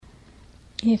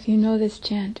If you know this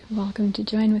chant, welcome to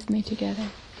join with me together.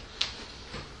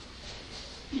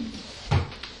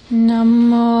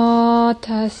 Namo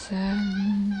tassa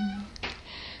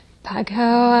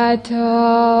bhagavato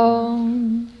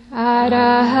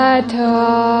arahato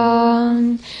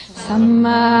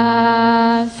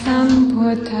samma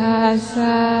sambuddhassa.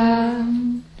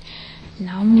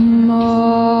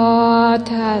 Namo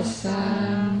tassa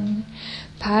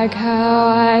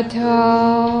bhagavato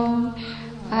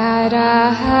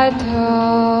arahato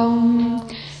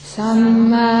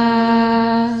samma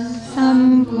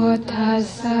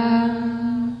sambuddhassa.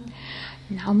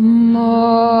 Namo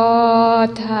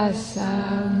tassa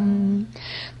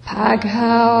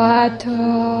bhagavato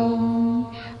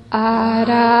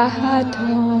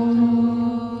arahato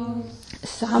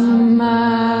samma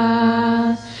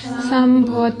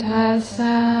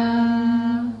sambuddhassa.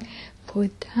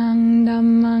 Buddhang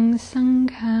dhammang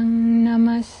sanghang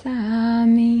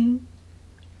namasami.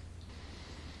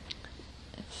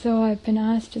 So I've been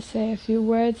asked to say a few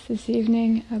words this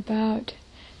evening about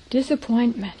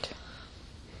disappointment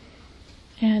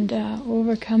and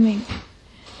overcoming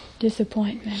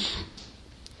disappointment.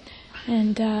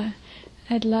 And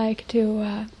I'd like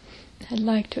to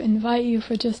invite you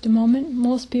for just a moment.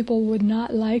 Most people would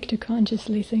not like to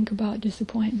consciously think about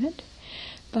disappointment.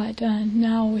 But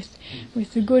now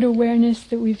with the good awareness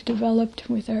that we've developed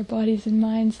with our bodies and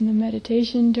minds in the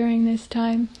meditation during this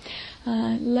time,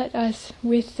 let us,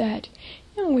 with that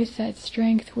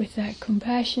strength, with that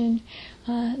compassion,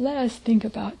 let us think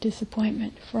about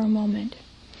disappointment for a moment,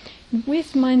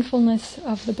 with mindfulness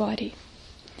of the body.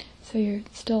 So you're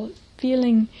still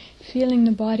feeling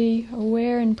the body,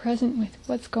 aware and present with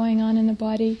what's going on in the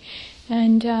body,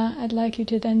 and I'd like you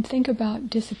to then think about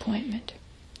disappointment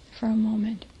for a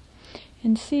moment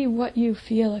and see what you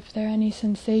feel, if there are any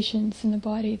sensations in the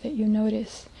body that you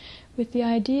notice with the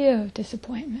idea of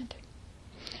disappointment.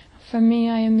 For me,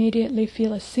 I immediately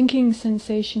feel a sinking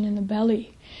sensation in the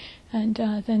belly, and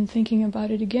then thinking about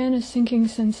it again, a sinking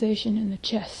sensation in the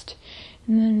chest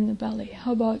and then in the belly.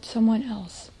 How about someone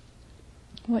else?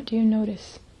 What do you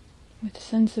notice with a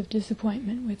sense of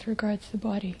disappointment with regards to the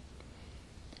body?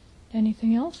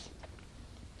 Anything else?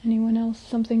 Anyone else?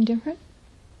 Something different?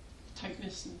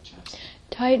 Tightness in the chest.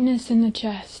 Tightness in the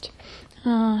chest.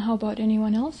 How about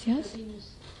anyone else? Yes?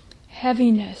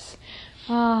 Heaviness.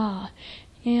 And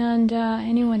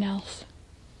anyone else?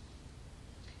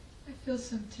 I feel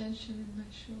some tension in my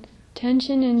shoulder.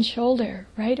 Tension in shoulder,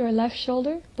 right or left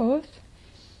shoulder? Both?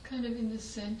 Kind of in the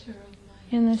center of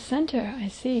my... In the center, I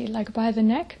see. Like by the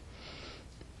neck?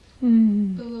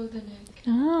 Below the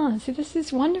neck. See, this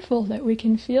is wonderful that we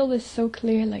can feel this so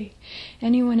clearly.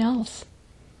 Anyone else?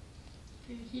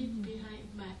 Heat behind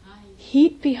my eyes.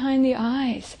 Heat behind the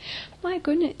eyes. My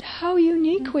goodness, how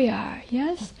unique we are,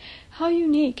 yes? How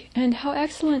unique, and how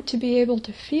excellent to be able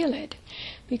to feel it.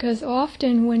 Because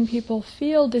often when people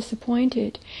feel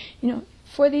disappointed,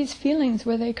 for these feelings,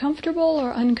 were they comfortable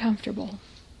or uncomfortable?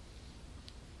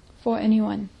 For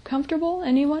anyone? Comfortable?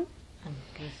 Anyone?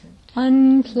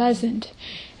 Unpleasant.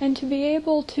 And to be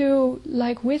able to,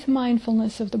 with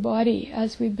mindfulness of the body,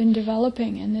 as we've been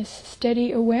developing, and this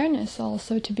steady awareness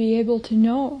also, to be able to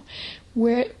know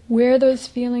where those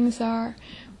feelings are,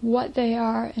 what they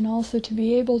are, and also to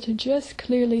be able to just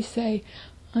clearly say,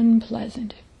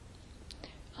 unpleasant,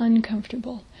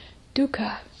 uncomfortable,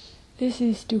 dukkha, this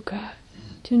is dukkha,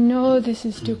 to know this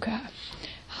is dukkha.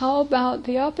 How about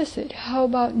the opposite? How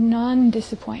about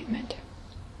non-disappointment?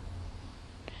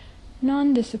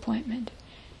 Non-disappointment.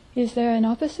 Is there an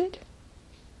opposite?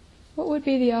 What would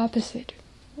be the opposite?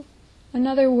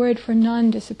 Another word for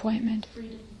non-disappointment.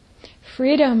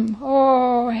 Freedom.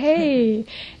 Oh, hey.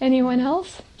 Anyone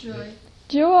else? Joy.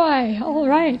 Joy. All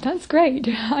right, that's great.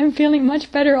 I'm feeling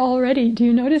much better already. Do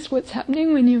you notice what's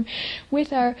happening when you,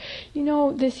 with our,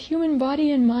 this human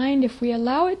body and mind, if we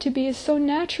allow it to be, is so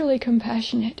naturally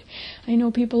compassionate. I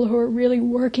know people who are really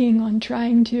working on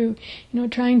trying to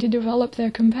develop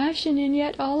their compassion, and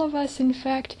yet all of us, in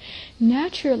fact,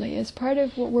 naturally, as part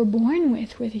of what we're born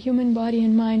with a human body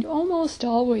and mind, almost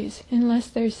always, unless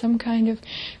there's some kind of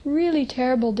really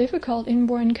terrible, difficult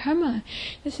inborn karma,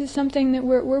 this is something that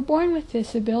we're born with this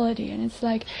ability, and it's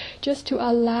like just to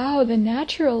allow the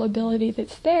natural ability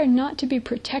that's there not to be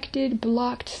protected,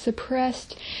 blocked,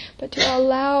 suppressed, but to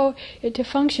allow it to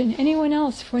function. Anyone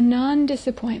else for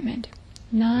non-disappointment?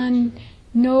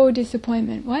 No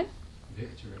disappointment. What?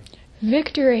 Victory.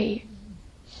 Victory.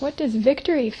 What does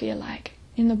victory feel like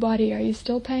in the body? Are you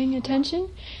still paying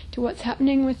attention to what's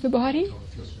happening with the body? Oh,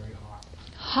 it feels very hot.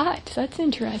 Hot, that's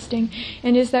interesting.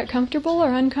 And is that comfortable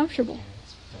or uncomfortable?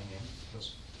 Yeah,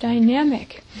 it's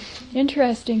dynamic. Dynamic.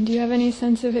 Interesting. Do you have any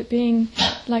sense of it being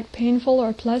like painful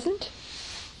or pleasant?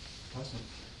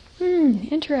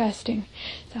 Pleasant. Interesting.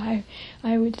 So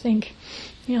I would think,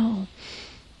 I'm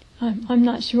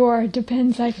not sure. It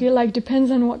depends. I feel like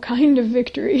depends on what kind of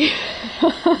victory.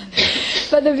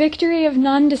 But the victory of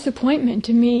non-disappointment,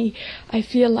 to me, I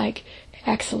feel like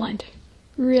excellent.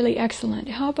 Really excellent.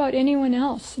 How about anyone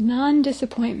else?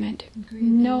 Non-disappointment.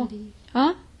 No.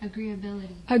 Huh?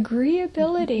 Agreeability.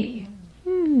 Agreeability.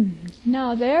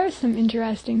 Now there are some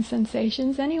interesting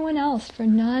sensations. Anyone else for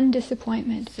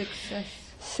non-disappointment?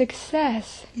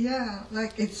 Success. Yeah,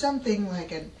 like it's something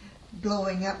like a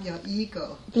blowing up your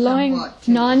ego. Blowing somewhat,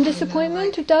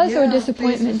 non-disappointment does or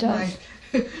disappointment does?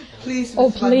 Pleased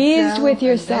pleased with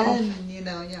yourself. And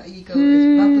then, your ego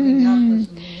is bubbling up or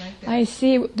something like that. I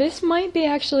see. This might be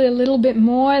actually a little bit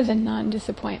more than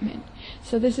non-disappointment.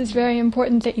 So this is very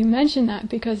important that you mention that,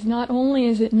 because not only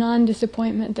is it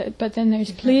non-disappointment, but then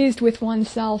there's pleased with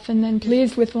oneself, and then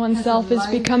pleased with oneself is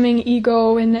becoming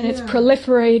ego, and then it's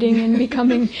proliferating and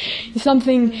becoming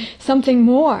something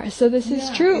more. So this is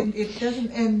true. It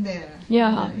doesn't end there.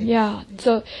 Yeah.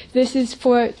 So this is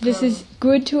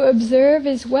good to observe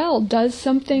as well. Does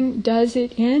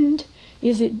it end?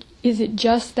 Is it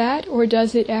just that, or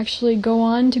does it actually go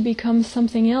on to become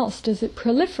something else? Does it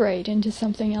proliferate into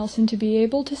something else? And to be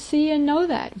able to see and know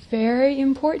that, very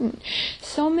important.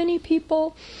 So many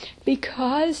people,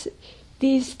 because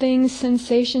these things,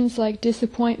 sensations like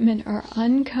disappointment, are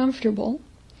uncomfortable,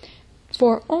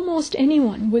 for almost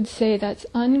anyone would say that's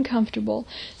uncomfortable,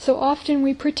 so often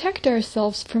we protect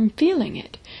ourselves from feeling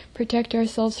it, protect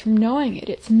ourselves from knowing it.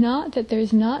 It's not that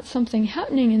there's not something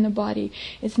happening in the body.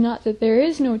 It's not that there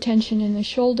is no tension in the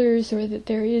shoulders, or that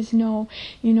there is no,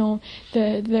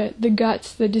 the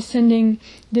guts, the descending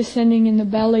in the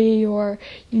belly, or,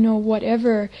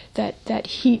 whatever, that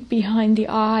heat behind the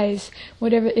eyes,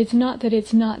 whatever. It's not that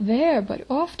it's not there, but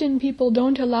often people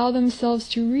don't allow themselves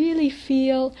to really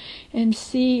feel and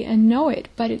see and know it.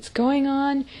 But it's going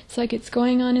on. It's like it's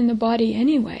going on in the body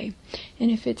anyway. And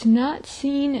if it's not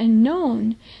seen and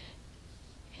known,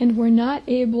 and we're not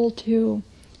able to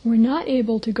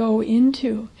go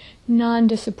into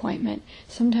non-disappointment,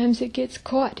 sometimes it gets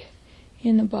caught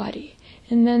in the body.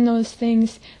 And then those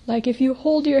things, like if you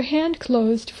hold your hand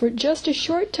closed for just a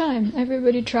short time,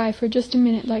 everybody try for just a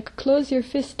minute, like close your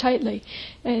fist tightly.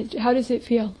 How does it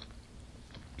feel?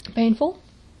 Painful?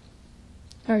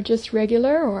 Or just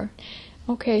regular? Or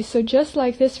okay, so just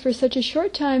like this for such a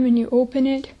short time, and you open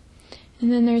it,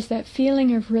 and then there's that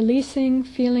feeling of releasing,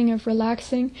 feeling of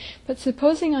relaxing. But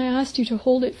supposing I asked you to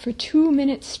hold it for 2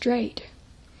 minutes straight,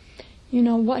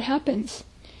 what happens?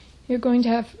 You're going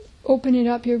to open it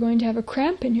up, you're going to have a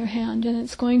cramp in your hand, and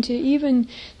that's going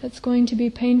to be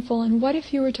painful. And what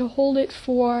if you were to hold it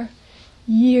for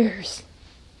years?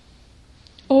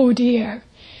 Oh dear.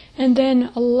 And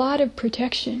then a lot of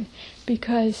protection,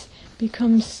 because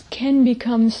can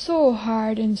become so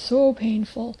hard and so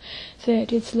painful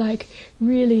that it's like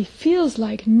really feels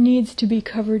like needs to be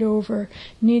covered over,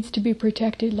 needs to be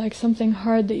protected, like something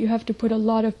hard that you have to put a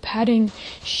lot of padding,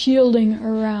 shielding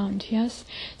around. Yes?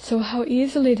 So how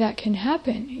easily that can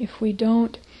happen if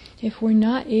we're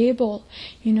not able,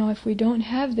 if we don't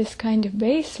have this kind of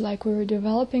base like we were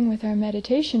developing with our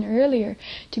meditation earlier,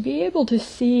 to be able to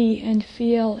see and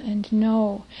feel and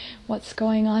know what's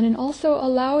going on, and also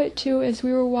allow it to, as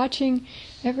we were watching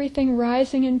everything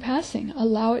rising and passing,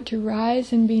 allow it to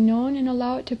rise and be known, and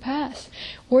allow it to pass,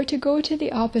 or to go to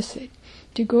the opposite,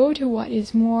 to go to what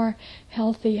is more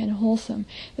healthy and wholesome.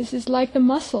 This is like the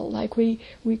muscle, like we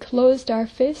closed our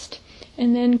fist,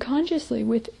 and then consciously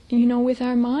with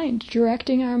our mind,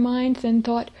 directing our mind, then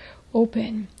thought,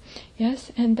 open.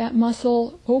 Yes, and that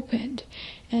muscle opened.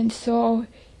 And so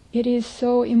it is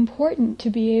so important to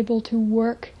be able to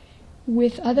work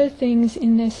with other things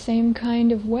in this same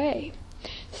kind of way.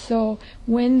 So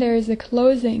when there's a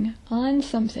closing on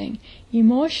something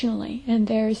emotionally, and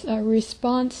there's a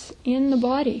response in the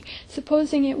body,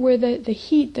 supposing it were the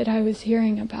heat that I was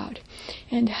hearing about,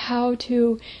 and how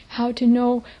to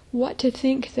know what to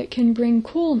think that can bring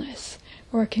coolness,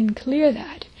 or can clear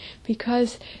that,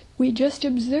 because we just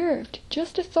observed,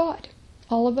 just a thought.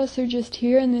 All of us are just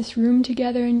here in this room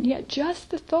together, and yet just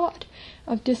the thought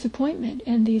of disappointment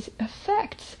and these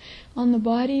effects on the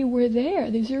body were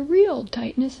there. These are real,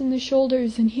 tightness in the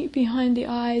shoulders and heat behind the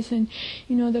eyes, and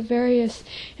the various,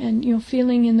 and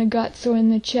feeling in the guts or in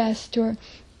the chest, or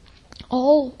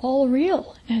all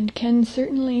real, and can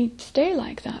certainly stay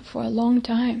like that for a long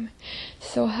time.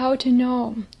 So how to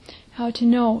know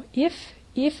if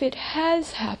it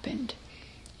has happened,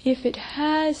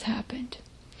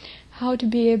 how to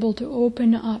be able to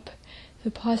open up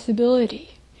the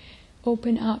possibility,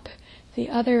 open up the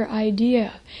other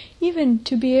idea, even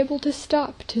to be able to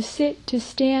stop, to sit, to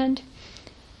stand.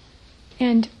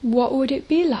 And what would it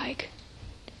be like?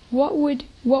 What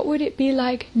would it be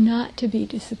like not to be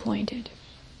disappointed?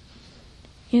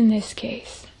 In this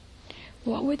case,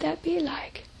 what would that be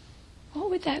like? What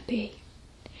would that be?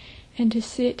 And to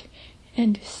sit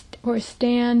and or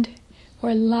stand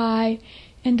or lie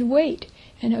and wait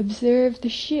and observe the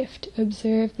shift,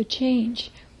 observe the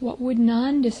change. What would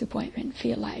non-disappointment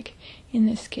feel like in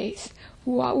this case?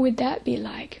 What would that be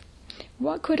like?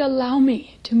 What could allow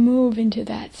me to move into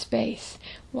that space?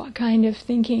 What kind of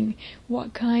thinking?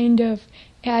 What kind of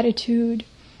attitude?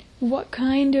 What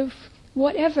kind of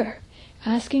whatever?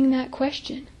 Asking that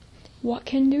question. What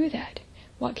can do that?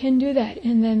 What can do that?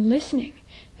 And then listening,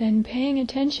 then paying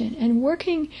attention and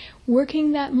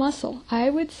working that muscle.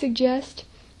 I would suggest,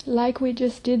 like we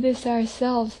just did this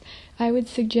ourselves, I would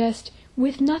suggest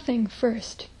with nothing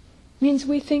first. Means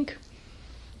we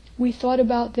thought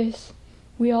about this,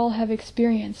 we all have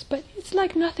experience, but it's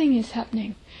like nothing is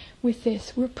happening with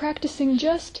this. We're practicing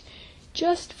just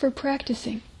for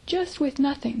practicing, just with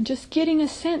nothing, just getting a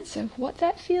sense of what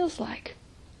that feels like.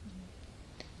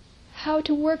 How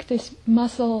to work this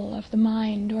muscle of the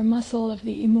mind or muscle of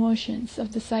the emotions,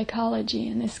 of the psychology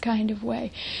in this kind of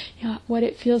way. What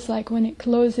it feels like when it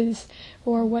closes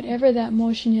or whatever that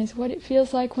motion is, what it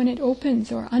feels like when it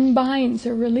opens or unbinds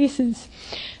or releases,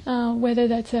 whether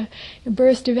that's a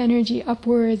burst of energy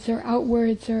upwards or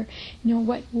outwards or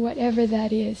whatever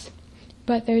that is.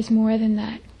 But there's more than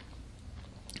that,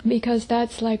 because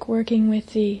that's like working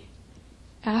with the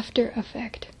after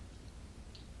effect.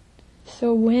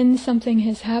 So when something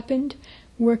has happened,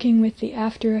 working with the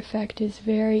after effect is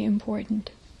very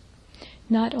important.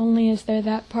 Not only is there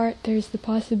that part, there's the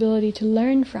possibility to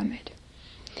learn from it.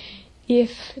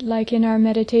 If, like in our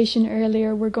meditation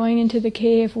earlier, we're going into the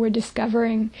cave, we're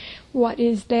discovering what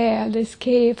is there, this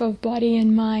cave of body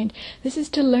and mind. This is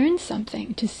to learn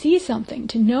something, to see something,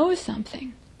 to know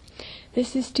something.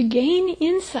 This is to gain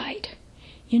insight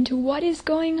into what is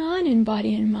going on in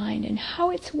body and mind and how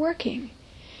it's working.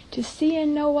 To see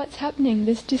and know what's happening,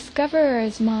 this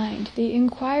discoverer's mind, the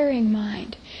inquiring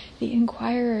mind, the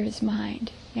inquirer's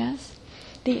mind, yes?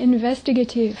 The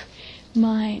investigative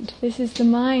mind. This is the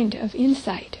mind of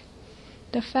insight,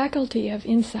 the faculty of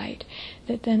insight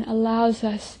that then allows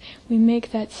us, we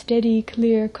make that steady,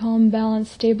 clear, calm,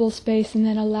 balanced, stable space, and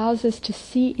then allows us to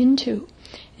see into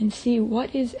and see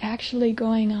what is actually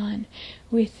going on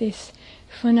with this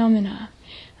phenomena.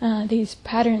 These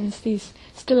patterns, these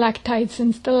stalactites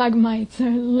and stalagmites are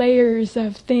layers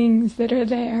of things that are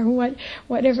there,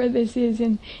 whatever this is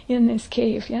in this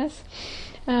cave, yes?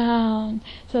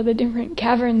 So the different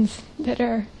caverns that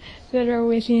are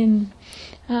within.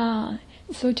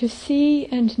 So to see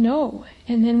and know,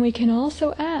 and then we can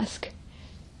also ask,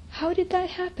 how did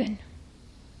that happen?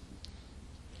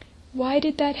 Why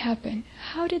did that happen?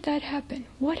 How did that happen?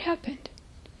 What happened?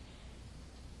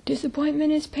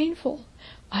 Disappointment is painful.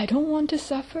 I don't want to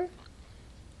suffer.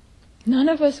 None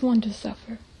of us want to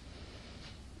suffer.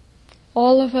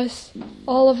 All of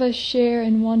us share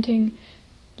in wanting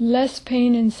less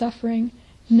pain and suffering,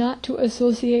 not to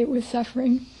associate with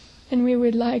suffering, and we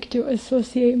would like to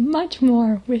associate much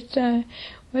more with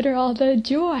what are all the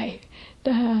joy,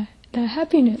 the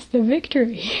happiness, the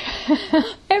victory.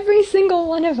 Every single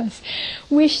one of us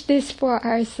wish this for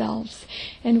ourselves,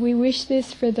 and we wish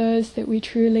this for those that we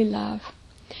truly love.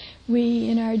 We,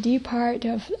 in our deep heart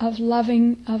of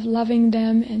loving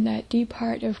them, and that deep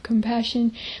heart of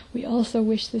compassion, we also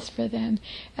wish this for them,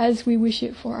 as we wish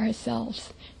it for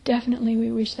ourselves. Definitely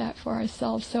we wish that for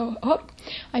ourselves. So,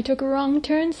 I took a wrong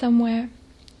turn somewhere.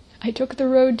 I took the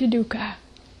road to dukkha.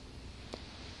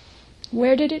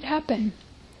 Where did it happen?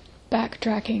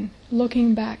 Backtracking,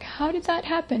 looking back. How did that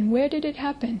happen? Where did it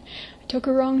happen? I took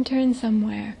a wrong turn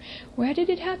somewhere. Where did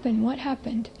it happen? What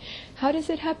happened? How does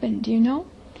it happen? Do you know?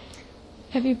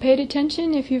 Have you paid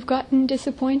attention? If you've gotten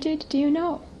disappointed, do you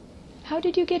know? How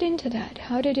did you get into that?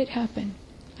 How did it happen?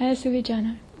 Ayya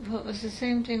Vijana. Well, it was the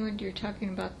same thing when you're talking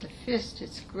about the fist.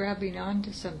 It's grabbing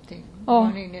onto something, Oh.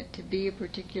 wanting it to be a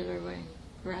particular way,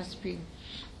 grasping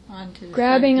onto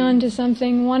Grabbing something. onto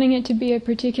something, wanting it to be a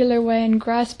particular way and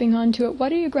grasping onto it.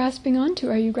 What are you grasping onto?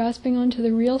 Are you grasping onto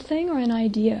the real thing or an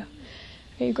idea?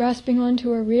 Are you grasping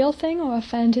onto a real thing or a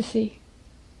fantasy?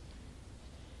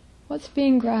 What's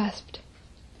being grasped?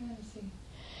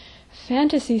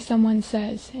 Fantasy, someone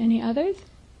says. Any others?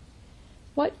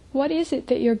 What is it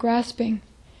that you're grasping?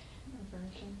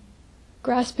 Aversion.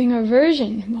 Grasping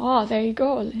aversion. Oh, there you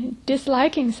go.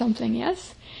 Disliking something,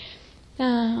 yes?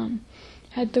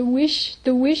 Had the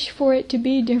wish for it to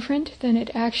be different than it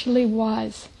actually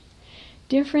was,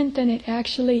 different than it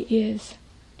actually is.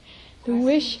 The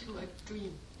wish,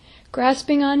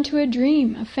 grasping onto a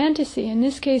dream, a fantasy. In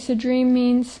this case, a dream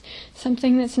means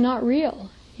something that's not real.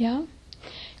 Yeah,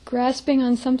 grasping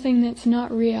on something that's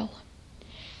not real.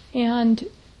 And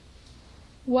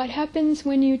what happens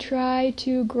when you try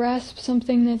to grasp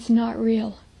something that's not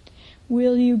real?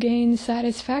 Will you gain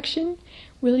satisfaction?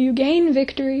 Will you gain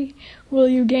victory? Will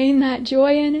you gain that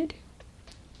joy in it?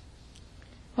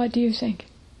 What do you think?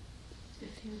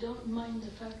 If you don't mind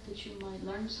the fact that you might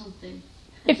learn something.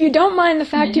 If you don't mind the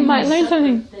fact you might learn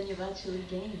something. Then you've actually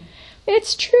gained.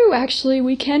 It's true, actually.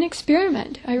 We can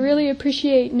experiment. I really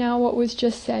appreciate now what was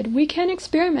just said. We can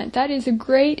experiment. That is a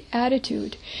great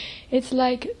attitude. It's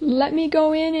like, let me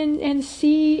go in and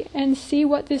see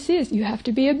what this is. You have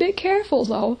to be a bit careful,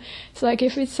 though. It's like,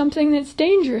 if it's something that's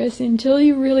dangerous, until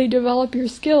you really develop your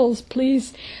skills,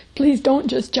 please don't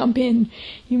just jump in.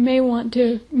 You may want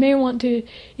to,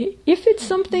 if it's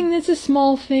something that's a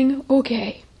small thing,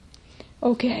 okay.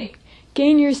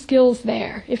 Gain your skills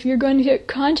there. If you're going to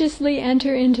consciously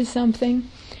enter into something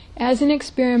as an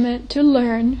experiment to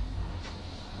learn,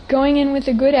 going in with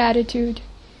a good attitude,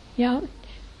 yeah,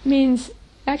 means,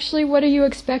 actually, what are you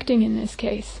expecting in this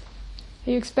case?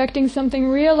 Are you expecting something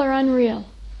real or unreal?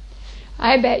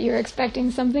 I bet you're expecting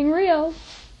something real.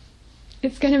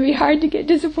 It's going to be hard to get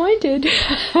disappointed.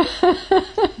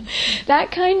 That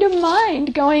kind of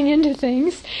mind going into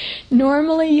things,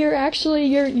 normally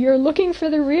you're looking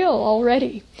for the real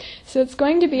already. So it's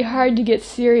going to be hard to get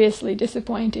seriously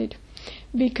disappointed,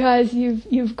 because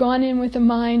you've gone in with a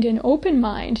mind, an open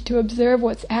mind, to observe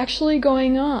what's actually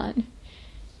going on,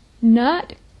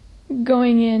 not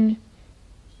going in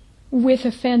with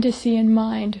a fantasy in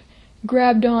mind,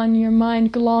 grabbed on, your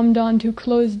mind glommed onto,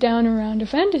 closed down around a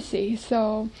fantasy.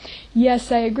 So,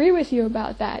 yes, I agree with you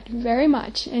about that, very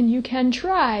much. And you can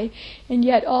try, and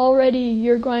yet already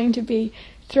you're going to be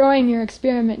throwing your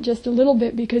experiment just a little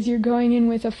bit, because you're going in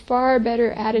with a far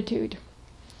better attitude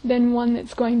than one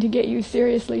that's going to get you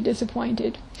seriously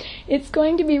disappointed. It's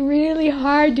going to be really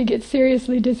hard to get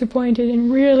seriously disappointed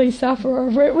and really suffer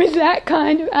over it with that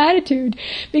kind of attitude,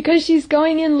 because she's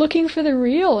going in looking for the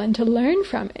real and to learn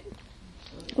from it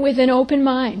with an open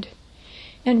mind.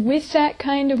 And with that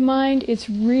kind of mind, it's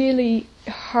really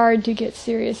hard to get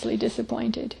seriously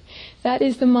disappointed. That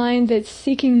is the mind that's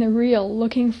seeking the real,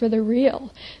 looking for the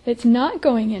real, that's not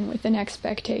going in with an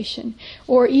expectation.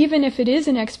 Or even if it is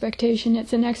an expectation,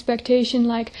 it's an expectation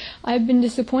like, I've been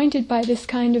disappointed by this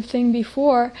kind of thing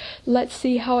before, let's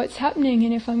see how it's happening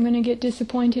and if I'm going to get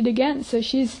disappointed again. So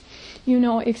she's,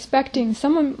 expecting.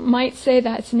 Someone might say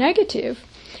that's negative.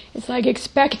 It's like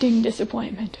expecting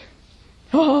disappointment.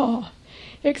 Oh,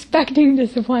 expecting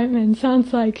disappointment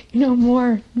sounds like,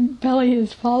 more belly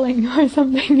is falling or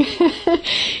something.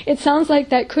 It sounds like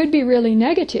that could be really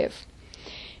negative.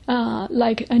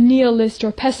 Like a nihilist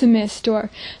or pessimist,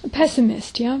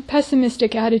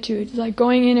 pessimistic attitude, like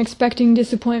going in expecting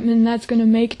disappointment, and that's going to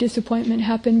make disappointment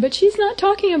happen. But she's not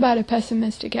talking about a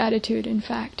pessimistic attitude, in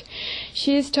fact.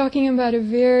 She's talking about a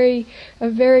very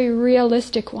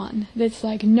realistic one, that's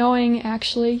like knowing,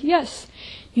 actually, yes,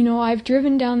 I've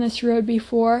driven down this road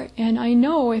before, and I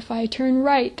know if I turn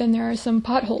right, then there are some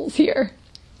potholes here.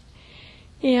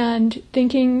 And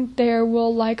thinking there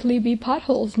will likely be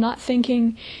potholes, not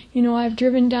thinking, I've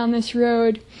driven down this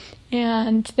road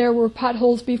and there were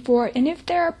potholes before, and if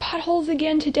there are potholes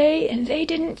again today and they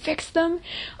didn't fix them,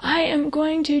 I am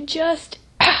going to just,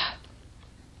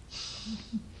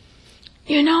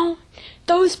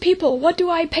 those people, what do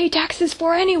I pay taxes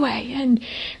for anyway? And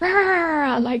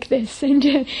like this, and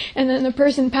then the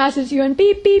person passes you and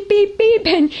beep, beep, beep, beep,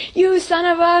 and you son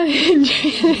of a, and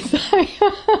it's like,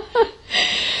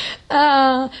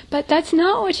 but that's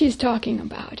not what she's talking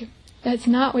about. That's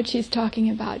not what she's talking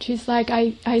about. She's like,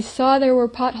 I saw there were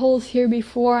potholes here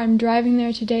before, I'm driving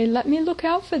there today, let me look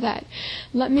out for that.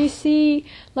 Let me see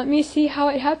how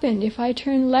it happened. If I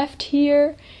turn left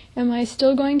here, am I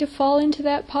still going to fall into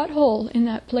that pothole in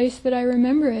that place that I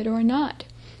remember it or not?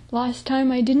 Last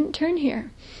time I didn't turn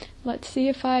here. Let's see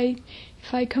if I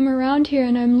come around here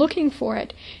and I'm looking for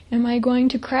it, am I going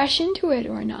to crash into it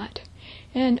or not?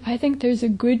 And I think there's a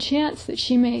good chance that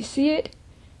she may see it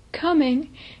coming,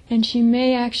 and she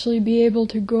may actually be able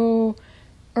to go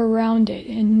around it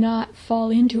and not fall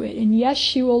into it. And yes,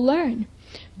 she will learn.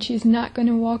 She's not going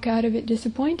to walk out of it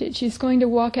disappointed. She's going to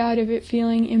walk out of it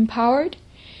feeling empowered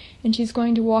and she's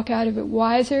going to walk out of it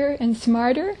wiser and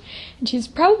smarter, and she's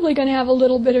probably going to have a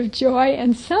little bit of joy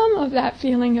and some of that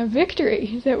feeling of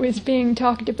victory that was being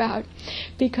talked about,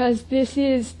 because this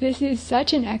is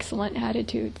such an excellent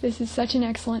attitude. This is such an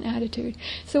excellent attitude.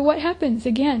 So what happens?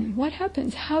 Again, what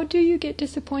happens? How do you get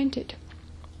disappointed?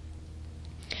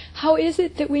 How is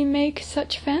it that we make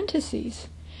such fantasies?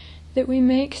 That we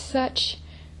make such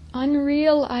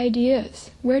unreal ideas?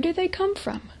 Where do they come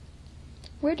from?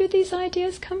 Where do these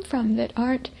ideas come from that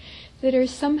are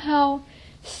somehow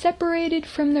separated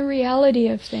from the reality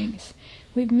of things?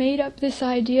 We've made up this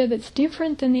idea that's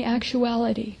different than the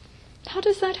actuality. How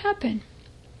does that happen?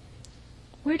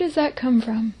 Where does that come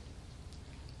from?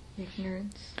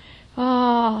 Ignorance.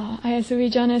 Ayya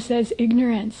Vijana says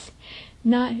ignorance.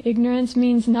 Ignorance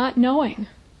means not knowing.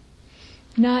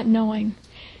 Not knowing.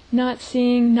 Not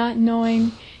seeing, not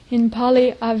knowing. In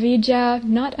Pali, avijja,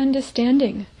 not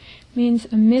understanding, means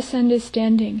a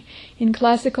misunderstanding. In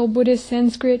classical Buddhist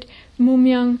Sanskrit,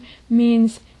 mumyang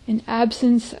means an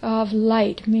absence of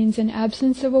light, means an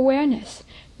absence of awareness.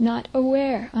 Not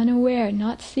aware, unaware,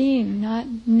 not seeing,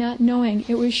 not knowing.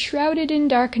 It was shrouded in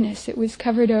darkness. It was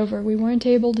covered over. We weren't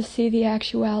able to see the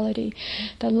actuality.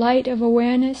 The light of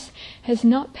awareness has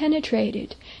not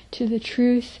penetrated to the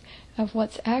truth of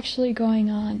what's actually going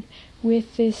on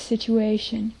with this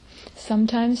situation.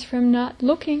 Sometimes from not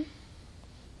looking.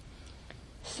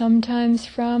 Sometimes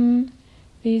from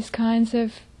these kinds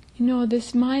of,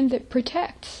 this mind that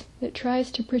protects, that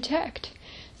tries to protect.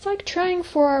 It's like trying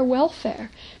for our welfare,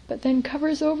 but then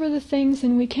covers over the things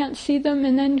and we can't see them,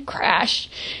 and then crash.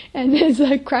 And there's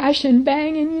like crash and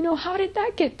bang, and how did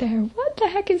that get there? What the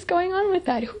heck is going on with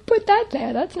that? Who put that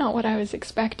there? That's not what I was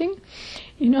expecting.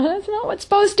 That's not what's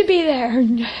supposed to be there.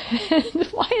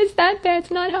 Why is that there?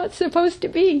 It's not how it's supposed to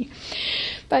be.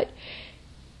 But,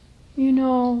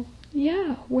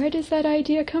 where does that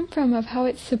idea come from of how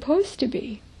it's supposed to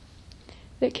be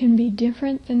that can be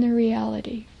different than the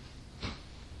reality?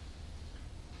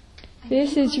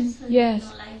 This is, also,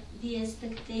 yes. Like the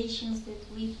expectations that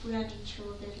we put on each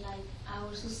other, like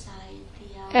our society.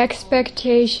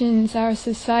 Expectations, our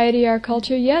society, our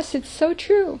culture. Yes, it's so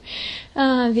true.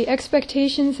 The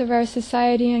expectations of our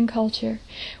society and culture.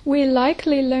 We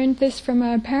likely learned this from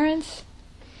our parents.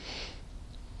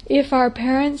 If our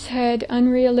parents had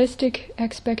unrealistic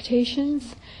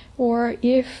expectations, or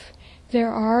if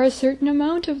there are a certain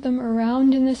amount of them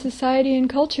around in the society and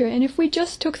culture, and if we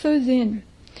just took those in,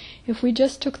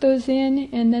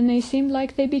 and then they seemed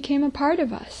like they became a part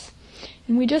of us,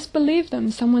 and we just believed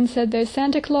them. Someone said there's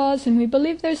Santa Claus, and we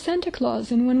believed there's Santa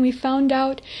Claus, and when we found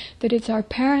out that it's our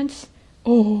parents,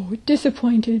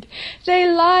 disappointed.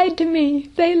 They lied to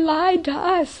me. They lied to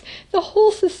us. The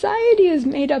whole society has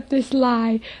made up this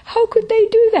lie. How could they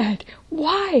do that?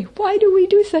 Why? Why do we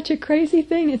do such a crazy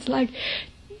thing? It's like,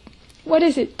 what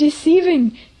is it?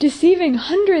 Deceiving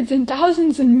hundreds and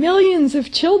thousands and millions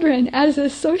of children as a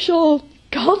social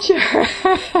culture.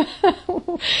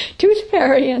 Tooth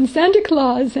Fairy and Santa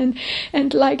Claus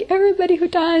and like everybody who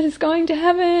dies is going to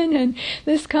heaven and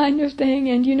this kind of thing.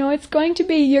 And it's going to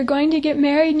be, you're going to get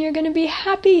married and you're going to be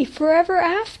happy forever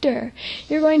after.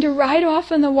 You're going to ride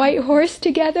off on the white horse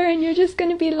together and you're just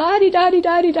going to be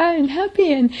la-di-da-di-da-di-da and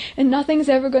happy and nothing's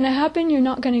ever going to happen. You're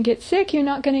not going to get sick. You're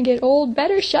not going to get old.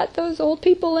 Better shut those old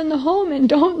people in the home and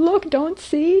don't look, don't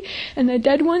see. And the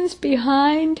dead ones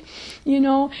behind,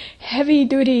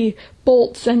 heavy-duty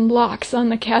bolts and locks on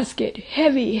the casket.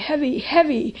 Heavy, heavy,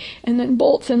 heavy. And then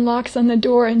bolts and locks on the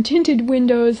door and tinted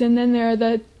windows. And then there are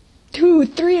the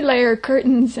 2-3-layer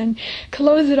curtains and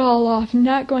close it all off.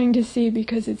 Not going to see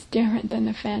because it's different than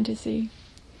the fantasy.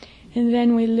 And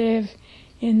then we live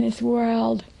in this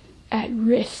world at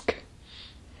risk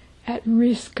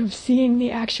of seeing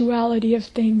the actuality of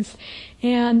things.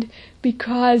 And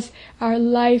because our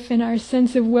life and our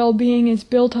sense of well-being is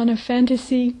built on a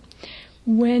fantasy,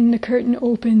 when the curtain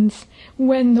opens,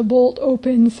 when the bolt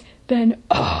opens, then,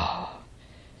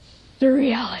 the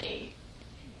reality.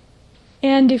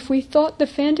 And if we thought the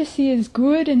fantasy is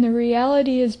good and the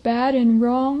reality is bad and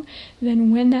wrong,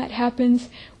 then when that happens,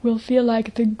 we'll feel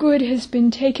like the good has been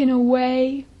taken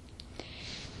away,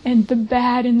 and the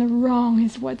bad and the wrong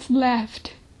is what's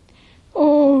left.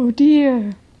 Oh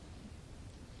dear.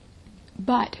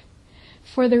 But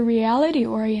for the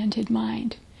reality-oriented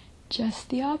mind, just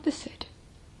the opposite.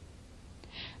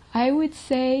 I would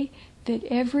say that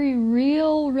every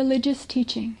real religious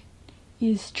teaching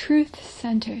is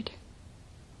truth-centered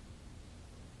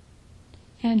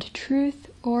and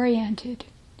truth-oriented.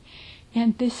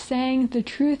 And this saying, the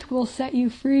truth will set you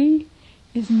free,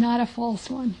 is not a false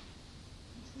one.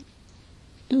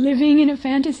 Living in a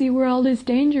fantasy world is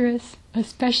dangerous.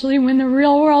 especially when the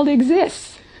real world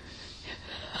exists.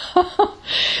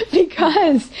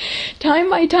 Because time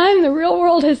by time the real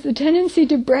world has the tendency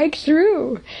to break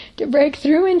through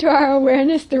into our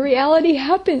awareness. The reality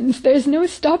happens. There's no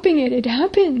stopping it. It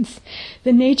happens.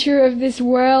 The nature of this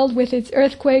world, with its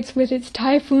earthquakes, with its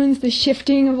typhoons, the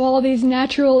shifting of all these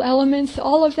natural elements,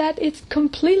 all of that, it's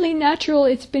completely natural.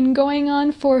 It's been going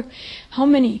on for how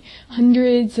many?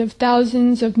 Hundreds of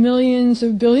thousands of millions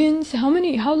of billions?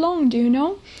 How long, do you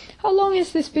know? How long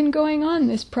has this been going on,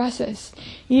 this process?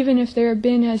 Even if there have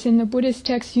been, as in the Buddhist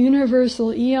text,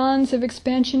 universal eons of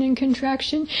expansion and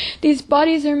contraction, these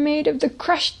bodies are made of the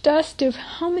crushed dust of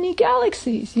how many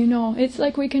galaxies, you know? It's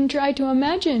like we can try to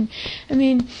imagine. I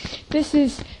mean,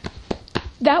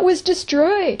 that was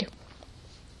destroyed.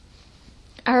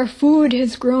 Our food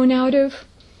has grown out of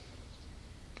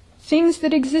things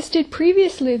that existed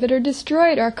previously that are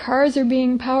destroyed. Our cars are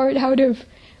being powered out of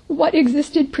what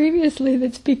existed previously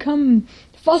that's become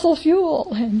fossil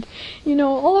fuel, and you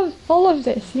know, all of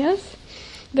this. Yes,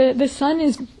 the sun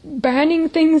is burning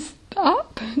things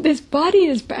up. This body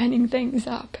is burning things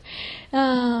up.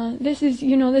 This is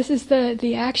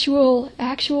the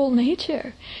actual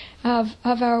nature of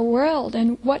our world.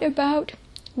 And what about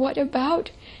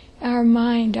our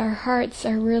mind, our hearts,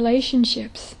 our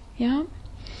relationships? Yeah.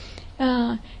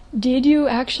 Did you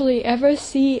actually ever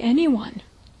see anyone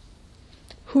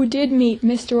who did meet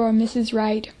Mr. or Mrs.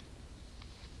 Right,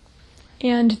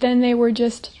 and then they were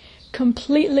just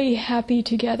completely happy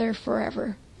together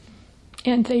forever,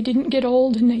 and they didn't get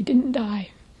old and they didn't die,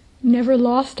 never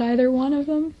lost either one of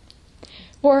them?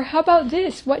 Or how about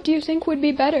this? What do you think would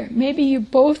be better? Maybe you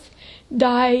both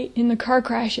die in the car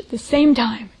crash at the same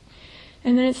time,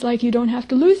 and then it's like you don't have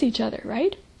to lose each other,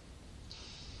 right?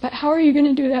 But how are you going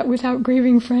to do that without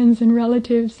grieving friends and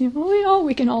relatives? You know,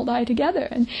 we can all die together.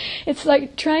 And it's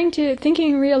like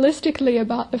thinking realistically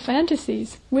about the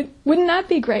fantasies. Wouldn't that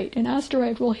be great? An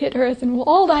asteroid will hit Earth and we'll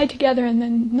all die together, and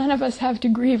then none of us have to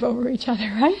grieve over each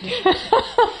other, right?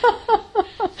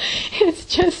 It's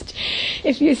just,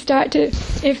 if you start to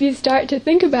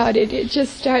think about it, it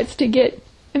just starts to get,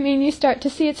 you start to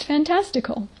see it's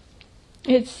fantastical.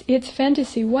 It's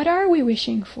fantasy. What are we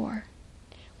wishing for?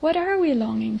 What are we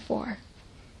longing for?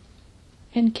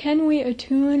 And can we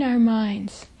attune our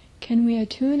minds? Can we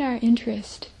attune our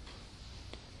interest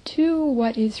to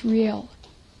what is real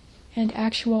and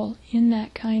actual in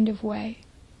that kind of way?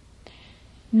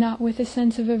 Not with a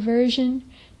sense of aversion,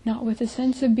 not with a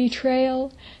sense of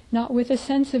betrayal, not with a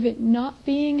sense of it not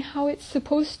being how it's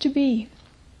supposed to be.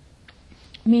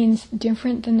 Means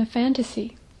different than the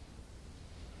fantasy,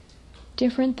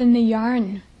 different than the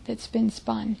yarn that's been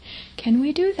spun. Can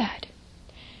we do that?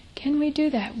 Can we do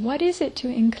that? What is it to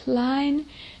incline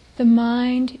the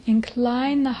mind,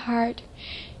 incline the heart,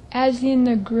 as in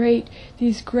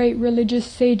these great religious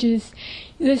sages,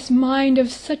 this mind of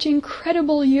such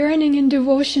incredible yearning and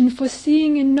devotion for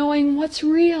seeing and knowing what's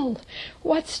real,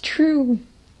 what's true,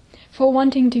 for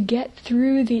wanting to get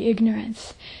through the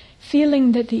ignorance,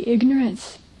 feeling that the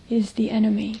ignorance is the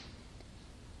enemy,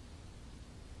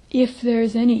 if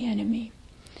there's any enemy.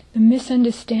 The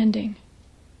misunderstanding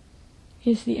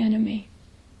is the enemy.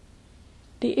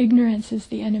 The ignorance is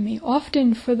the enemy.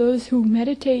 Often for those who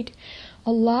meditate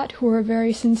a lot, who are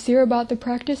very sincere about the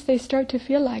practice, they start to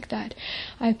feel like that.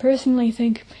 I personally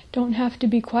think don't have to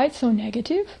be quite so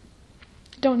negative.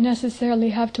 Don't necessarily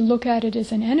have to look at it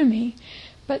as an enemy.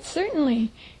 But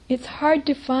certainly it's hard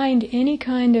to find any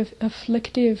kind of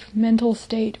afflictive mental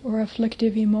state or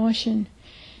afflictive emotion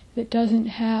that doesn't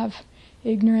have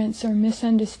ignorance or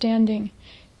misunderstanding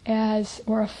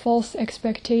or a false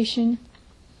expectation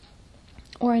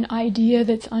or an idea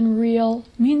that's unreal.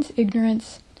 Means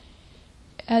ignorance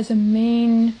as a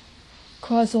main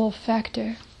causal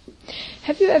factor.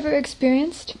 Have you ever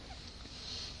experienced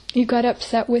you got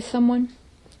upset with someone?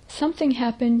 Something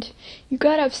happened, you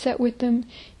got upset with them,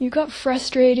 you got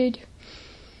frustrated,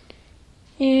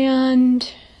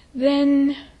 and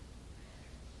then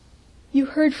you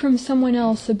heard from someone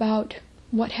else about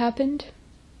what happened,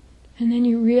 and then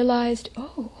you realized,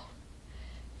 oh,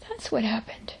 that's what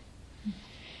happened.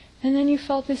 And then you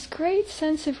felt this great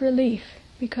sense of relief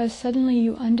because suddenly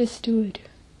you understood.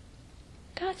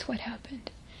 That's what happened.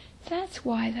 That's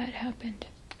why that happened.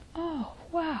 Oh,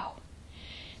 wow.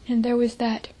 And there was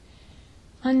that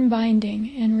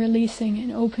unbinding and releasing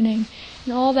and opening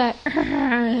and all that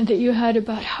that you had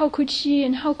about how could she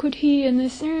and how could he and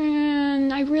this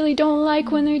and I really don't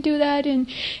like when they do that and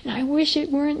I wish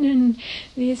it weren't, and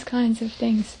these kinds of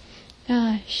things.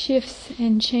 Shifts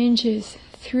and changes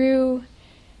through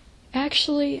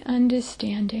actually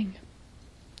understanding.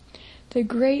 the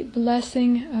great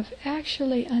blessing of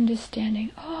actually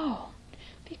understanding, oh,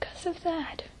 because of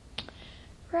that.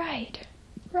 Right.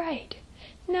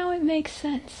 Now it makes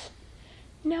sense.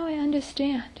 Now I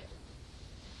understand.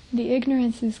 The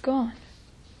ignorance is gone.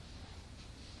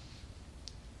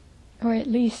 Or at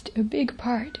least a big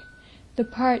part.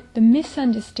 The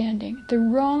misunderstanding, the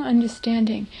wrong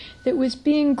understanding that was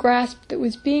being grasped, that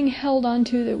was being held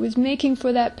onto, that was making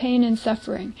for that pain and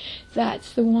suffering.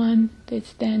 That's the one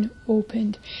that's then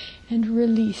opened and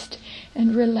released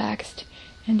and relaxed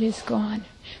and is gone.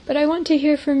 But I want to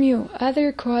hear from you.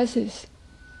 Other causes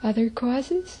of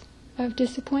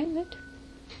disappointment?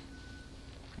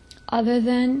 Other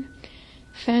than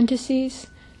fantasies,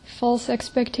 false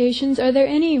expectations? Are there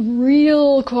any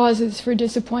real causes for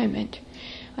disappointment?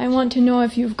 I want to know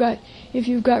if you've got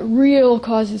real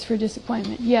causes for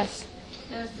disappointment. Yes.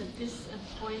 There's a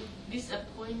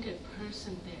disappointed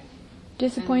person there.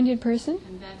 Disappointed person?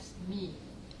 And that's me.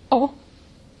 Oh.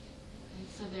 And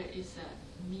so there is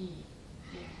a me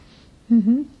there.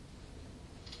 Mm-hmm.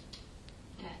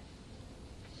 That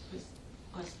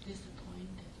was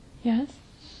disappointed. Yes.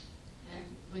 And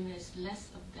when there's less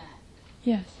of that,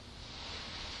 Yes.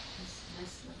 there's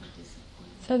less of a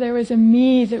disappointment. So there was a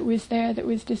me that was there that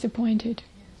was disappointed.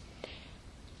 Yes.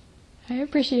 I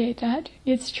appreciate that.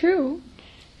 It's true.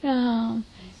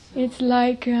 It's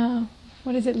like,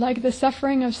 what is it, like the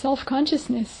suffering of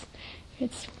self-consciousness.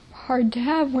 It's hard to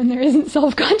have when there isn't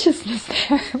self-consciousness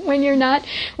there. when you're not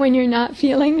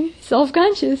feeling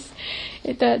self-conscious,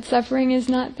 that suffering is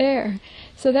not there.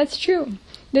 So that's true.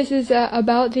 This is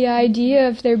about the idea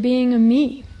of there being a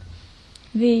me.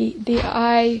 The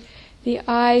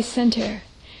I center.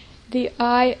 The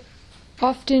I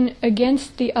often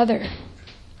against the other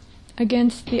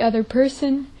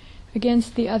person,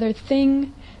 against the other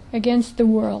thing, against the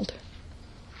world.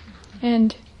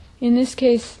 And in this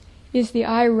case, is the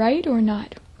I right or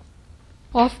not?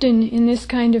 Often in this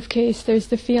kind of case, there's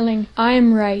the feeling,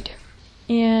 I'm right,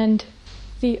 and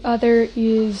the other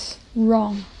is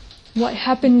wrong. What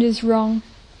happened is wrong.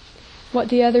 What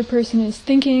the other person is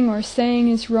thinking or saying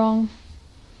is wrong.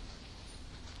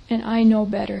 And I know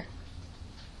better.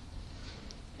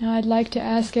 Now I'd like to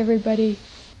ask everybody,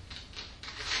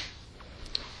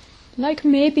 like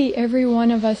maybe every one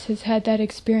of us has had that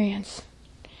experience,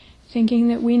 thinking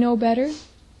that we know better.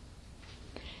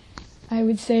 I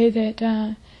would say that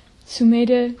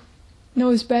Sumedha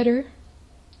knows better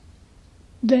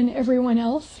than everyone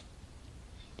else,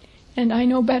 and I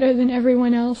know better than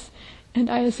everyone else, and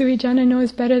Ayasui-Jana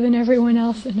knows better than everyone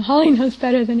else, and Holly knows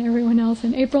better than everyone else,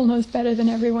 and April knows better than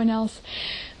everyone else.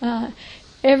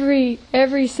 Every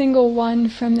single one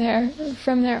from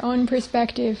their own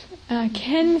perspective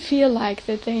can feel like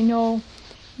that they know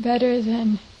better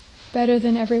than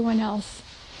everyone else,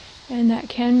 and that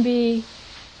can be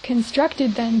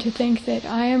constructed then to think that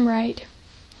I am right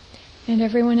and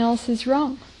everyone else is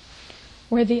wrong,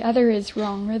 or the other is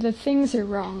wrong, or the things are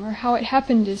wrong, or how it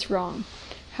happened is wrong,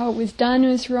 how it was done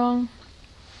is wrong.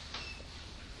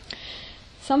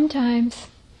 Sometimes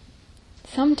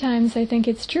I think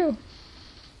it's true.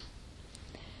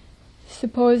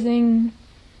 Supposing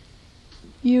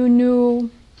you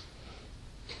knew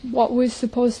what was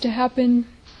supposed to happen,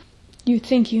 you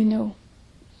think you knew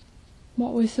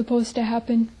what was supposed to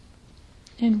happen,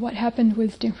 and what happened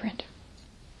was different.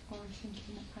 Or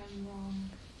thinking I'm wrong.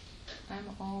 I'm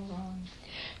all wrong.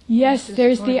 Yes,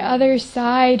 there's the other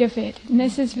side of it. And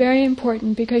this is very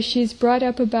important because she's brought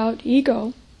up about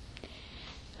ego,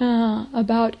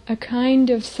 about a kind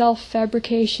of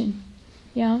self-fabrication.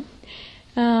 Yeah?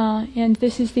 And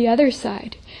this is the other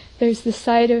side. There's the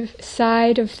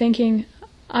side of thinking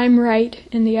I'm right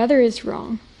and the other is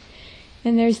wrong.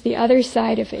 And there's the other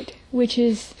side of it, which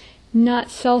is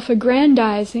not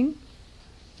self-aggrandizing,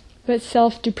 but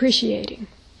self-depreciating,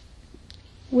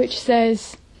 which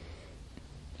says,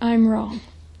 I'm wrong.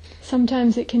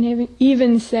 Sometimes it can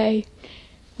even say,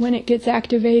 when it gets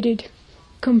activated,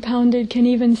 compounded, can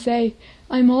even say,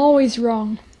 I'm always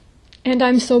wrong, and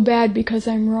I'm so bad because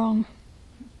I'm wrong.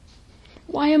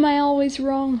 Why am I always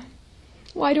wrong?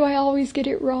 Why do I always get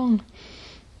it wrong?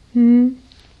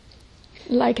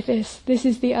 Like this. This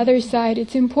is the other side.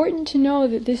 It's important to know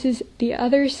that this is the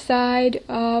other side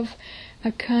of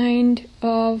a kind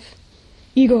of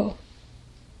ego,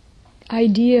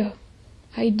 idea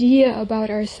about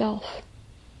ourselves.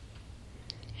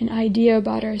 An idea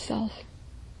about ourselves.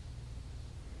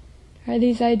 Are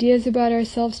these ideas about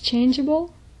ourselves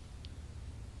changeable?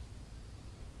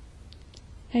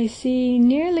 I see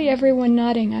nearly everyone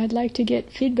nodding. I'd like to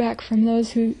get feedback from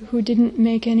those who didn't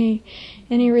make any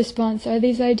response. Are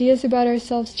these ideas about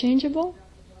ourselves changeable?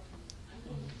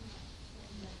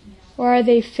 Or are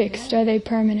they fixed? Are they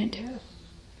permanent?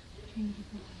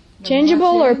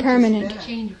 Changeable or permanent?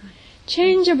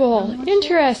 Changeable.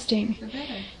 Interesting.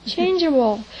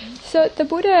 Changeable. So the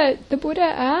Buddha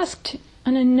asked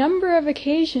on a number of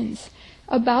occasions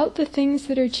about the things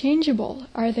that are changeable.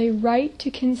 Are they right to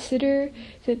consider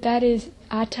that is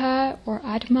atta or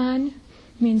atman,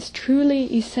 means truly,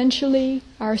 essentially,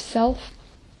 ourself?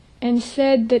 And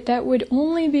said that would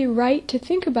only be right to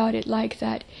think about it like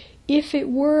that if it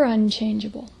were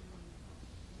unchangeable,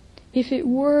 if it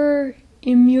were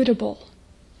immutable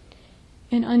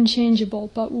and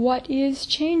unchangeable. But what is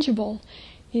changeable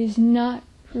is not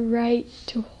right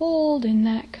to hold in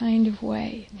that kind of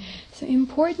way. So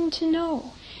important to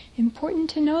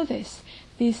know this.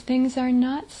 These things are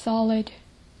not solid,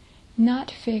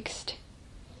 not fixed,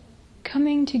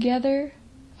 coming together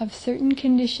of certain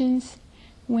conditions.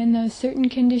 When those certain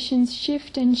conditions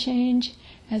shift and change,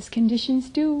 as conditions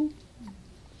do,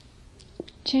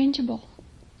 changeable,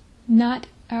 not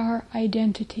our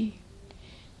identity,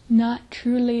 not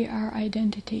truly our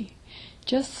identity,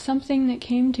 just something that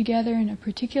came together in a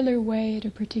particular way at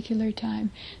a particular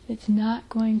time that's not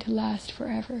going to last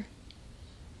forever.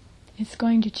 It's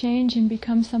going to change and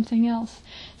become something else.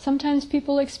 Sometimes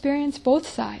people experience both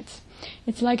sides.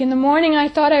 It's like in the morning I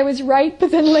thought I was right,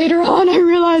 but then later on I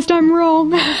realized I'm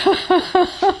wrong.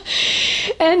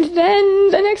 And then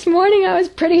the next morning I was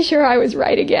pretty sure I was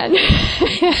right again.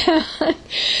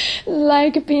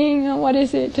 Like being,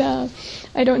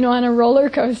 I don't know, on a roller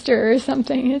coaster or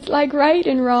something. It's like right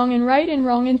and wrong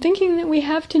and thinking that we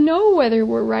have to know whether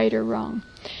we're right or wrong.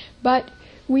 But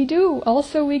we do.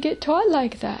 Also, we get taught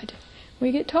like that.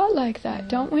 We get taught like that,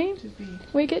 don't we?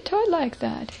 We get taught like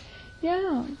that.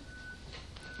 Yeah.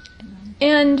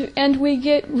 And we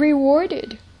get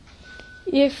rewarded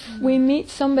if we meet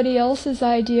somebody else's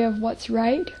idea of what's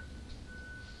right,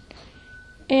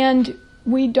 and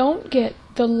we don't get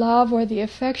the love or the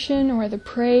affection or the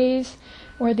praise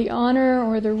or the honor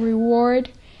or the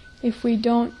reward if we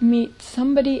don't meet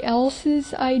somebody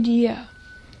else's idea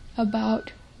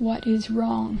about what is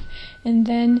wrong. And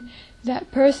then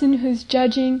that person who's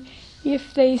judging,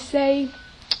 if they say,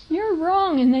 "You're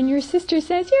wrong," and then your sister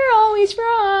says, "You're always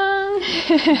wrong."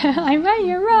 "I'm right,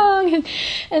 you're wrong."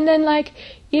 And then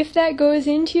if that goes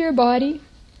into your body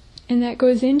and that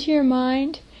goes into your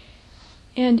mind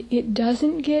and it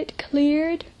doesn't get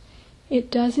cleared, it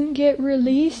doesn't get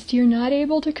released, you're not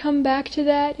able to come back to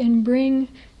that and bring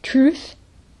truth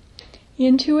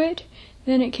into it,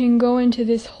 then it can go into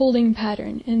this holding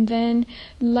pattern. And then,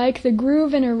 like the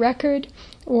groove in a record,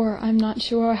 or I'm not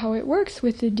sure how it works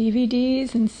with the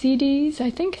DVDs and CDs, I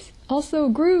think also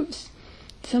grooves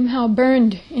somehow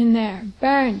burned in there.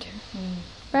 Burned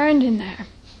in there.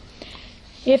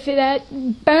 If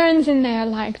that burns in there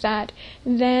like that,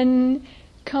 then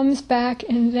comes back,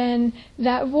 and then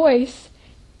that voice,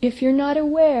 if you're not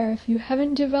aware, if you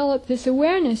haven't developed this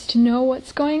awareness to know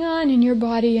what's going on in your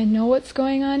body and know what's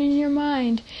going on in your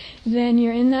mind, then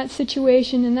you're in that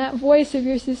situation and that voice of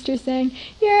your sister saying,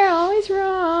 "You're always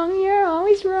wrong, you're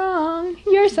always wrong,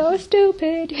 you're so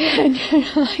stupid," and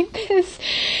you're like this.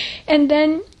 And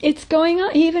then it's going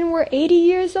on, even we're 80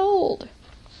 years old,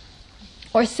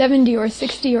 or 70 or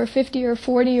 60 or 50 or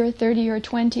 40 or 30 or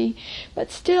 20,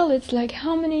 but still it's like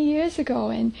how many years ago,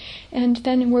 and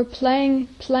then we're playing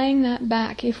that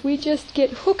back. If we just get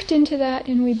hooked into that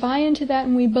and we buy into that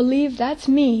and we believe that's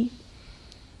me,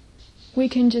 we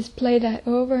can just play that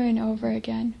over and over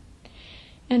again.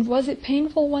 And was it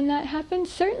painful when that happened?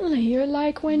 Certainly. You're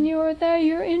like, when you're there,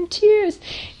 you're in tears.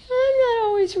 "I'm not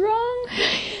always wrong."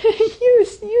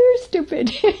 You're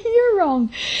stupid. You're wrong.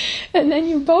 And then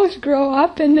you both grow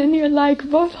up, and then you're like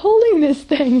both holding this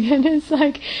thing, and it's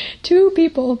like two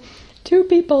people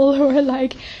who are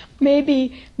like,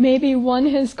 maybe one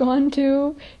has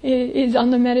is on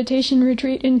the meditation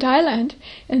retreat in Thailand,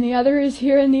 and the other is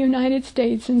here in the United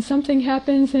States, and something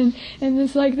happens, and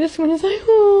it's like this one is like,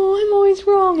 "Oh, I'm always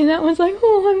wrong," and that one's like,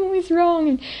 "Oh, I'm always wrong,"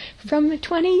 and from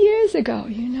 20 years ago,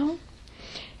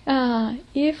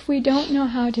 if we don't know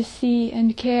how to see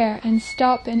and care and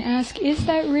stop and ask, is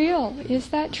that real? Is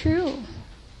that true?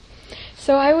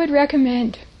 So I would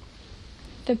recommend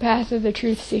the path of the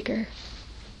truth seeker.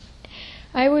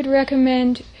 I would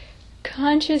recommend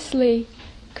consciously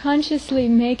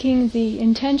making the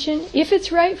intention, if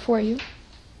it's right for you.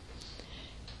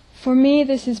 For me,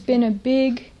 this has been a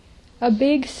big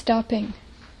stopping,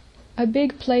 a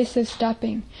big place of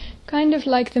stopping, kind of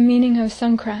like the meaning of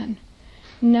Sankran.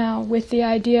 Now, with the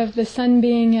idea of the sun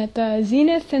being at the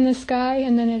zenith in the sky,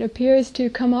 and then it appears to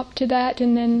come up to that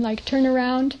and then turn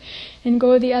around and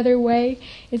go the other way,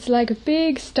 it's like a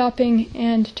big stopping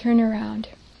and turn around.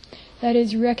 That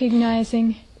is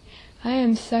recognizing I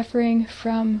am suffering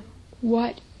from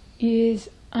what is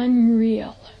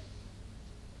unreal.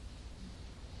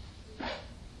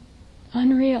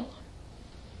 Unreal.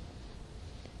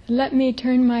 Let me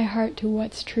turn my heart to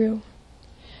what's true.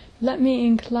 Let me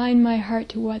incline my heart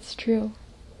to what's true.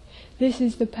 This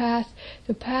is the path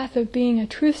of being a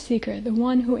truth seeker, the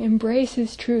one who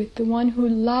embraces truth, the one who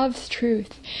loves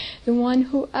truth, the one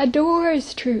who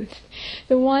adores truth,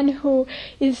 the one who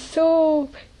is so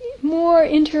more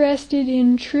interested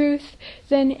in truth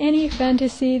than any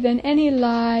fantasy, than any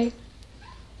lie.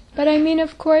 But I mean,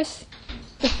 of course,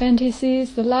 the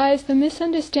fantasies, the lies, the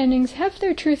misunderstandings have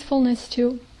their truthfulness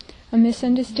too. A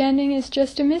misunderstanding is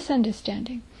just a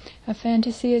misunderstanding. A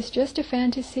fantasy is just a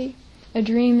fantasy. A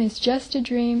dream is just a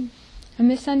dream. A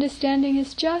misunderstanding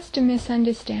is just a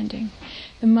misunderstanding.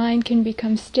 The mind can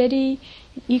become steady,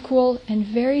 equal, and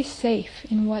very safe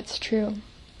in what's true.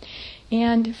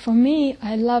 And for me,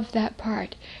 I love that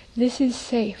part. This is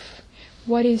safe.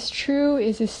 What is true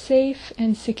is a safe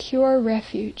and secure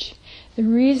refuge. The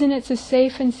reason it's a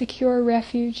safe and secure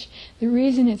refuge, the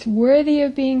reason it's worthy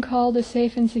of being called a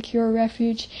safe and secure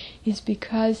refuge, is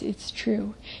because it's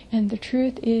true. And the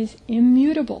truth is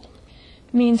immutable.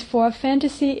 Means for a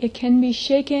fantasy, it can be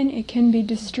shaken, it can be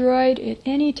destroyed at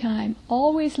any time,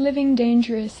 always living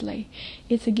dangerously.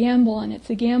 It's a gamble, and it's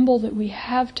a gamble that we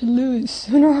have to lose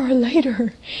sooner or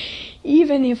later,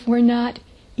 even if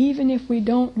we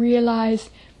don't realize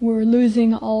we're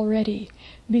losing already,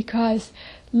 because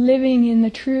living in the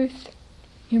truth,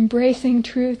 embracing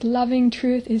truth, loving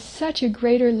truth is such a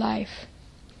greater life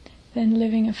than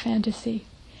living a fantasy.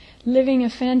 Living a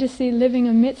fantasy, living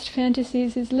amidst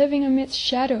fantasies, is living amidst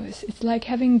shadows. It's like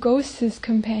having ghosts as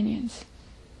companions.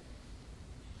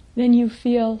 Then you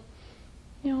feel,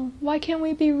 why can't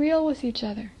we be real with each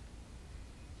other?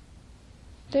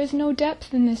 There's no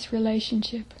depth in this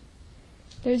relationship.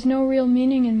 There's no real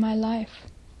meaning in my life.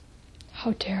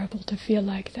 How terrible to feel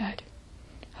like that.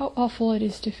 How awful it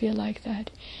is to feel like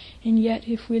that. And yet,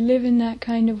 if we live in that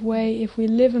kind of way, if we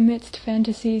live amidst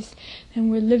fantasies, then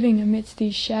we're living amidst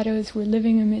these shadows, we're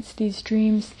living amidst these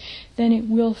dreams, then it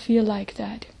will feel like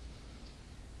that.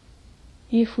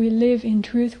 If we live in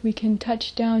truth, we can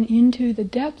touch down into the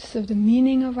depths of the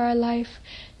meaning of our life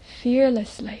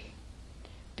fearlessly,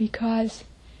 because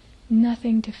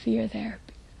nothing to fear there.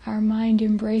 Our mind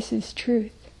embraces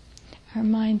truth. Our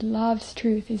mind loves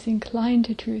truth, is inclined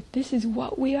to truth. This is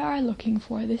what we are looking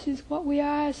for. This is what we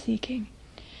are seeking.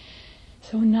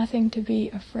 So nothing to be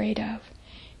afraid of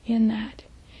in that.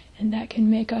 And that can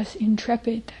make us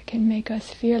intrepid. That can make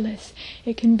us fearless.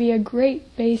 It can be a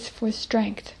great base for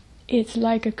strength. It's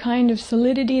like a kind of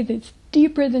solidity that's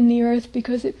deeper than the earth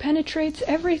because it penetrates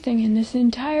everything in this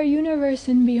entire universe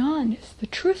and beyond. It's the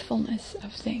truthfulness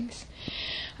of things.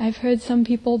 I've heard some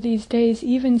people these days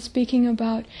even speaking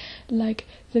about like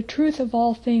the truth of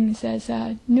all things as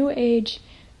a New Age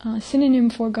synonym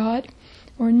for God,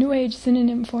 or New Age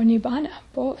synonym for Nibbana,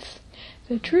 both.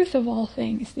 The truth of all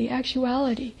things, the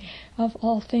actuality of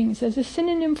all things, as a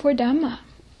synonym for Dhamma.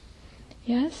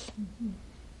 Yes? Mm-hmm.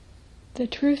 The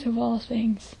truth of all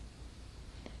things.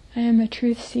 I am a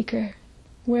truth seeker.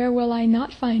 Where will I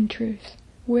not find truth?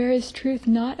 Where is truth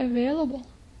not available?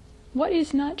 What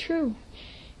is not true?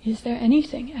 Is there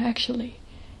anything, actually,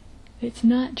 that's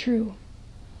not true?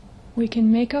 We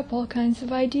can make up all kinds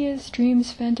of ideas,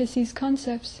 dreams, fantasies,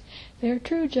 concepts. They're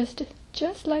true just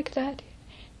like that.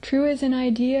 True as an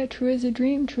idea, true as a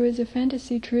dream, true as a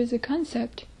fantasy, true as a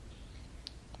concept.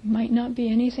 Might not be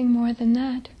anything more than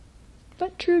that.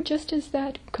 But true just as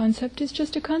that. Concept is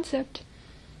just a concept.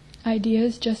 Idea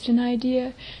is just an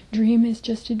idea. Dream is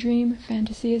just a dream.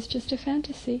 Fantasy is just a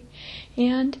fantasy.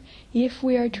 And if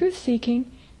we are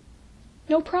truth-seeking,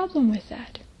 no problem with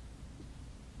that.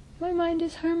 My mind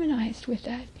is harmonized with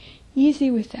that, easy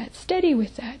with that, steady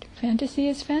with that. Fantasy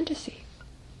is fantasy.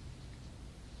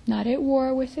 Not at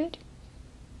war with it.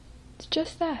 It's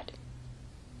just that.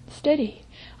 Steady.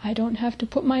 I don't have to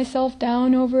put myself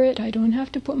down over it. I don't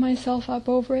have to put myself up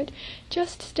over it.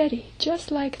 Just steady,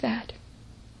 just like that.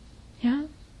 Yeah?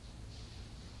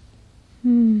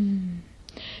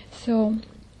 So,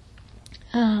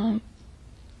 I'd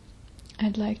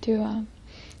like to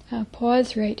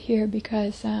pause right here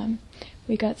because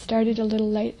we got started a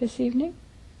little late this evening.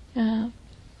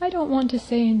 I don't want to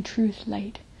say in truth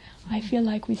late. I feel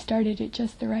like we started at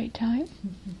just the right time.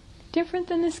 Different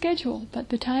than the schedule, but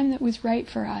the time that was right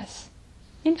for us.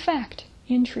 In fact,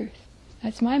 in truth.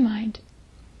 That's my mind.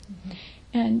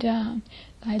 And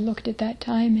I looked at that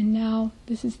time, and now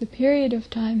this is the period of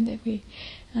time that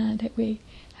we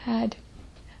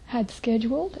had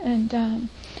scheduled, and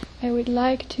I would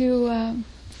like to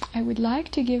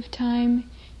give time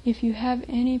if you have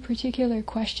any particular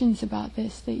questions about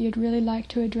this that you'd really like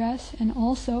to address, and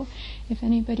also if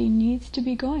anybody needs to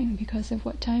be going because of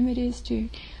what time it is, to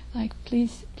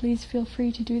please feel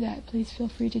free to do that. Please feel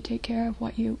free to take care of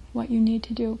what you need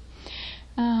to do.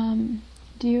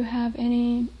 Do you have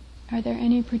any? Are there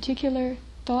any particular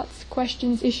thoughts,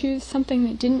 questions, issues, something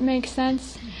that didn't make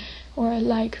sense, or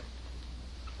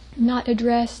not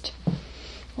addressed,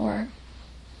 or?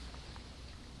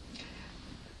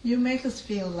 You make us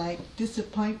feel like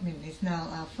disappointment is now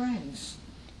our friends.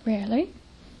 Really?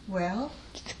 Well,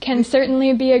 it can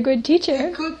certainly be a good teacher.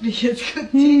 It could be a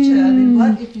good teacher. I mean,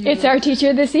 what if you... It's our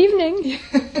teacher this evening.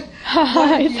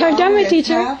 It's our Dhamma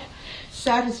teacher. Have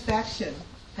satisfaction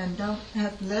and don't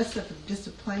have less of a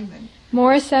disappointment.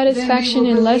 More satisfaction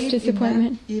and less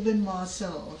disappointment. Even more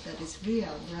so that it's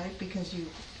real, right? Because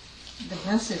the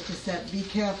message is that be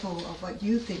careful of what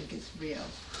you think is real.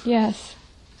 Yes.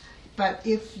 But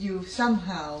if you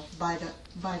somehow, by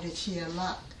the sheer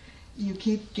luck, you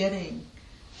keep getting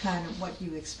kind of what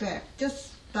you expect,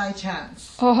 just by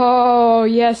chance. Oh,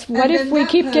 yes. What if we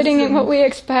keep getting what we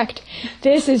expect?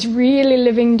 This is really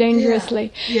living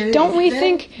dangerously. Yeah, don't we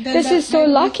think this is so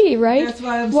lucky, right?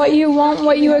 What you want,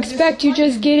 what you expect, you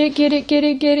just get it,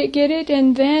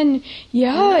 and then,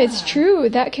 it's true.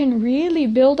 That can really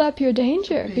build up your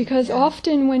danger, because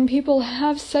often when people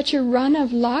have such a run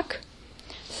of luck,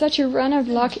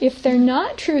 if they're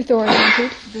not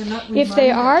truth-oriented, if they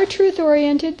are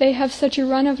truth-oriented, they have such a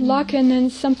run of luck, and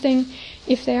then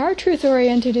if they are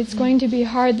truth-oriented, it's going to be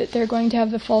hard that they're going to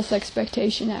have the false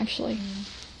expectation, actually.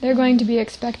 They're going to be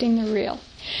expecting the real.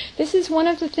 This is one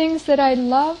of the things that I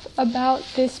love about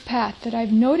this path that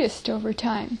I've noticed over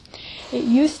time. It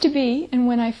used to be, and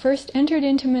when I first entered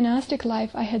into monastic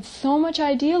life, I had so much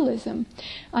idealism.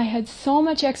 I had so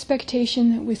much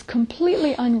expectation that was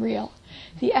completely unreal.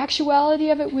 The actuality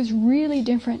of it was really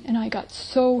different, and I got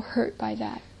so hurt by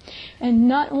that. And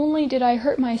not only did I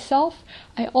hurt myself,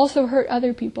 I also hurt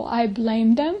other people. I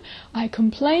blamed them, I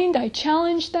complained, I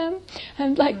challenged them.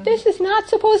 I'm like, this is not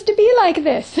supposed to be like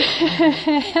this.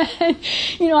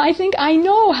 I think I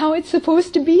know how it's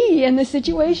supposed to be, and the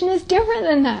situation is different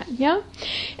than that, yeah?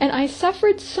 And I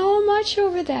suffered so much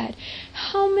over that.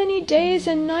 How many days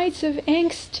and nights of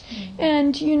angst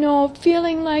and,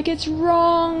 feeling like it's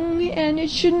wrong and it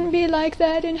shouldn't be like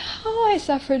that, and how I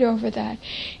suffered over that.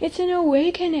 It's an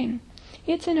awakening.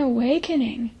 It's an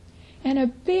awakening. And a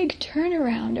big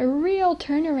turnaround, a real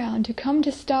turnaround, to come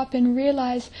to stop and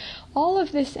realize all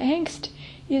of this angst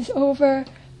is over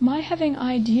my having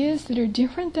ideas that are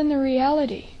different than the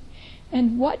reality.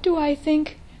 And what do I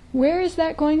think, where is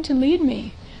that going to lead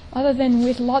me? Other than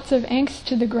with lots of angst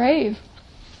to the grave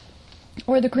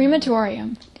or the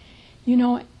crematorium.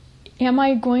 Am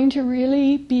I going to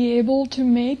really be able to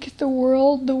make the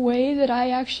world the way that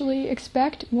I actually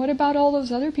expect? What about all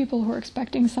those other people who are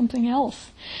expecting something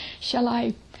else?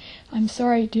 I'm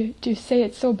sorry to say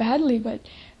it so badly, but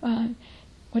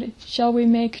shall we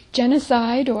make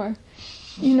genocide, or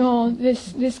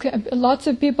this lots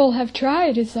of people have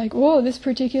tried. It's like, this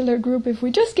particular group, if we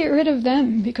just get rid of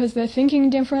them because they're thinking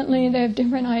differently, they have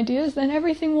different ideas, then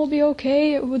everything will be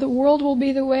okay. The world will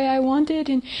be the way I want it.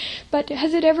 But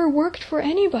has it ever worked for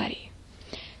anybody?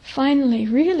 Finally,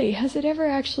 really, has it ever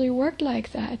actually worked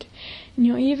like that?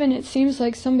 Even it seems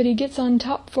like somebody gets on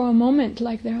top for a moment,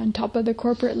 like they're on top of the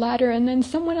corporate ladder, and then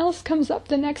someone else comes up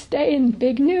the next day and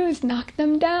big news, knock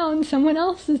them down, someone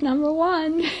else is number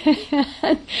one.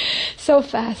 So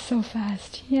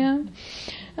fast, yeah?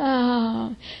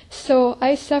 So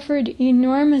I suffered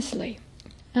enormously,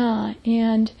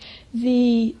 and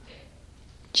the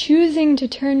choosing to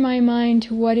turn my mind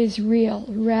to what is real,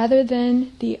 rather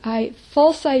than the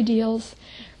false ideals,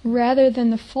 rather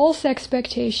than the false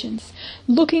expectations,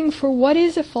 looking for what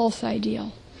is a false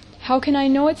ideal. How can I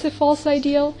know it's a false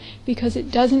ideal? Because it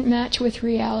doesn't match with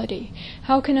reality.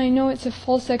 How can I know it's a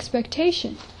false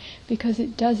expectation? Because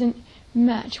it doesn't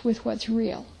match with what's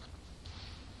real.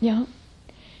 Yeah?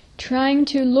 Trying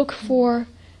to look for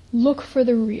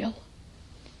the real.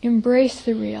 Embrace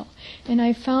the real. And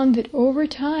I found that over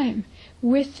time,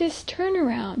 with this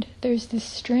turnaround, there's this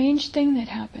strange thing that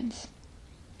happens.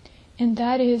 And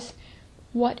that is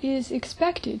what is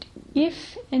expected,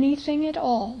 if anything at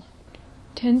all,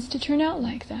 tends to turn out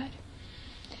like that.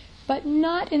 But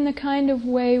not in the kind of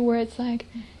way where it's like,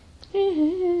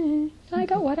 I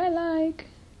got what I like.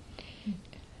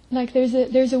 Like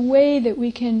there's a way that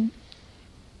we can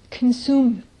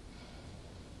consume,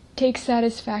 take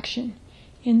satisfaction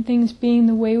in things being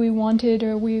the way we wanted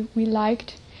or we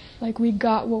liked, like we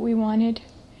got what we wanted.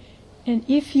 And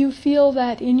if you feel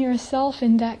that in yourself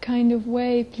in that kind of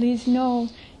way, please know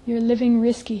you're living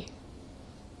risky.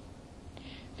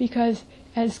 Because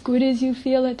as good as you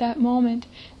feel at that moment,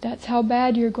 that's how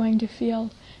bad you're going to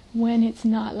feel when it's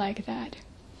not like that.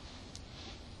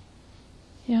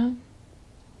 Yeah?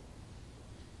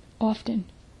 Often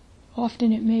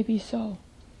it may be so.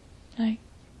 Right?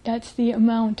 That's the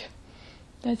amount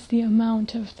of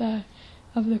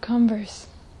the converse.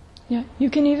 Yeah? You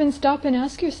can even stop and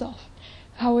ask yourself,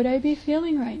 how would I be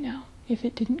feeling right now if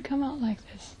it didn't come out like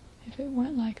this? If it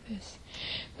weren't like this.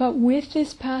 But with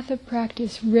this path of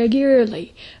practice,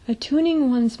 regularly attuning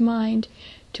one's mind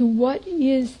to what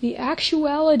is the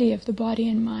actuality of the body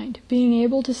and mind, being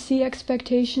able to see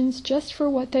expectations just for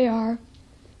what they are,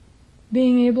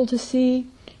 being able to see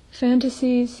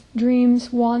fantasies,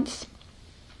 dreams, wants,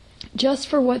 just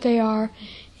for what they are,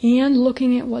 and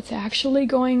looking at what's actually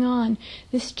going on,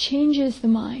 this changes the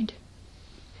mind.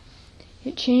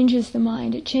 It changes the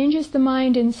mind. It changes the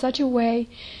mind in such a way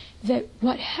that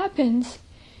what happens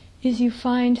is you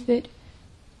find that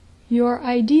your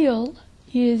ideal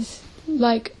is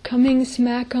like coming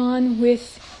smack on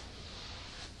with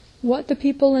what the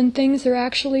people and things are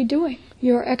actually doing.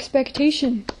 Your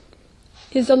expectation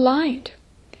is aligned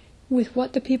with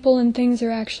what the people and things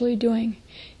are actually doing.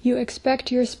 You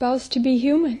expect your spouse to be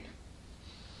human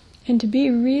and to be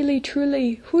really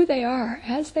truly who they are,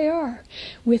 as they are,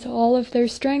 with all of their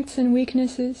strengths and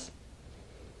weaknesses.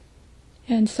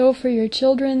 And so for your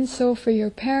children, so for your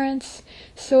parents,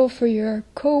 so for your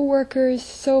co-workers,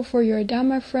 so for your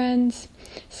Dhamma friends,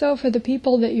 so for the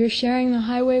people that you're sharing the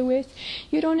highway with.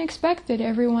 You don't expect that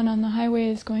everyone on the highway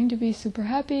is going to be super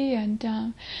happy and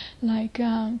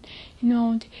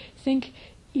think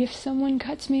if someone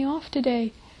cuts me off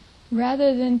today,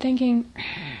 rather than thinking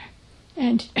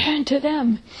and to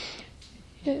them,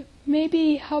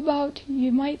 maybe how about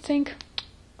you might think,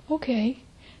 okay,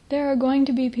 there are going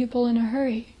to be people in a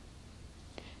hurry.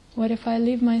 What if I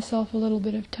leave myself a little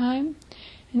bit of time?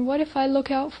 And what if I look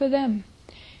out for them?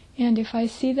 And if I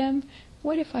see them,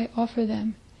 what if I offer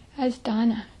them as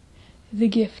dana, the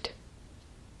gift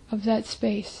of that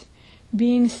space,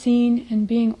 being seen and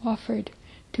being offered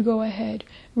to go ahead,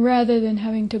 rather than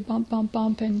having to bump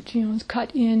and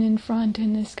cut in front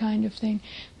and this kind of thing.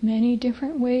 Many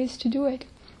different ways to do it.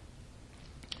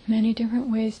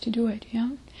 Yeah?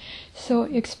 So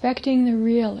expecting the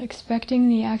real, expecting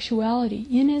the actuality,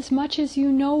 in as much as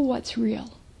you know what's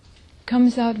real,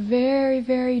 comes out very,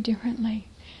 very differently.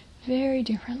 Very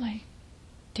differently.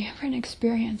 Different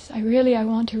experience. I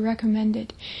want to recommend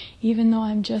it, even though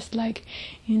I'm just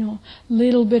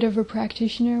little bit of a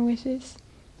practitioner with this,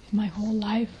 my whole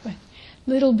life, but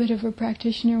little bit of a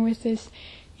practitioner with this,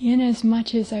 in as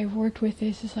much as I've worked with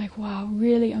this, it's like, wow,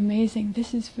 really amazing.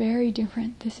 This is very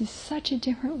different. This is such a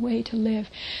different way to live.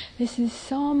 This is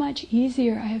so much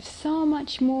easier. I have so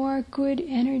much more good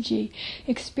energy.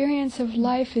 Experience of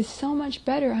life is so much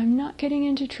better. I'm not getting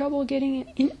into trouble,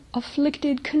 getting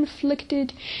afflicted,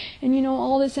 conflicted, and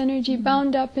all this energy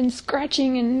bound up and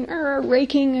scratching and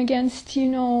raking against,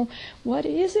 what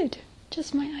is it?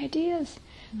 Just my ideas.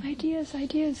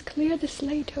 Ideas. Clear the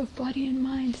slate of body and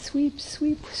mind. Sweep,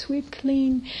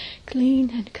 clean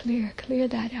and clear. Clear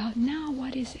that out. Now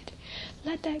what is it?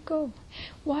 Let that go.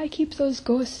 Why keep those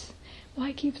ghosts?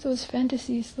 Why keep those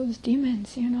fantasies, those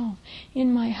demons,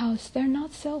 in my house? They're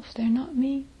not self. They're not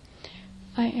me.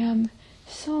 I am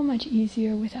so much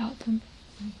easier without them.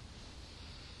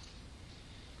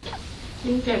 I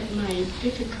think that my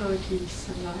difficulties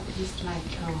a lot is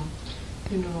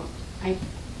I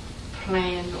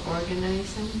plan, organize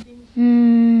something,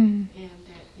 and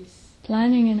that is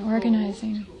planning and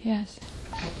organizing. Yes.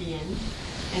 At the end,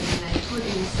 and then I put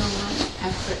in so much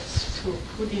effort to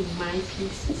put in my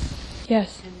pieces.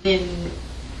 Yes. And then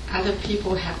other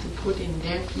people have to put in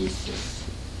their pieces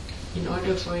in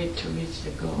order for it to reach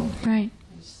the goal. Right.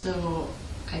 And so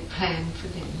I planned for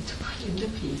them to put in the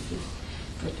pieces,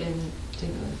 but then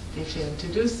they failed to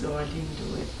do so or didn't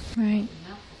do it. Right.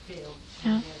 Enough or failed.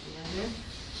 Yeah. One way or the other.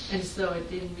 And so it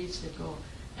didn't reach the goal.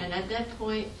 And at that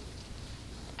point,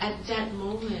 at that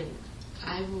moment,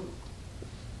 I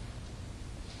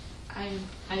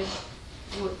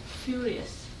was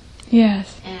furious.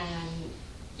 Yes. And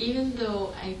even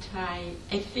though I tried,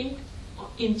 I think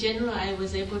in general I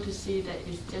was able to see that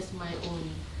it's just my own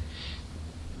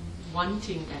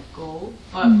wanting that goal.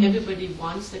 Or everybody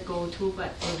wants the goal too,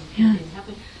 but it didn't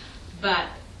happen. But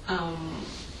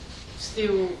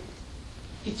still,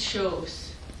 it shows.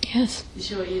 Yes. It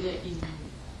shows either in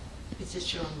it's just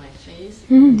show on my face,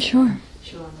 Sure.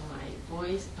 show on my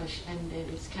voice, and then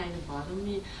it's kind of bother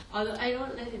me. Although I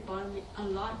don't let it bother me a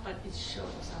lot, but it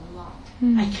shows a lot.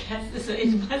 I guess so.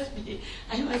 It must be.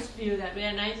 I must feel that way,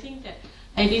 and I think that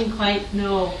I didn't quite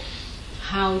know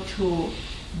how to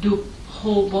do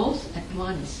hold both at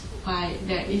once. Why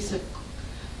there is a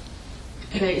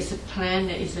plan,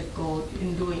 there is a goal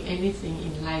in doing anything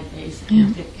in life. There is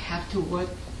that have to work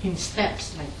in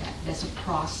steps like that. There's a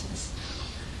process.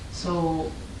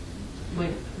 So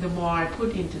the more I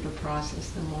put into the process,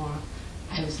 the more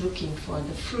I was looking for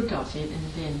the fruit of it,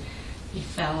 and then it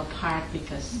fell apart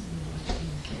because I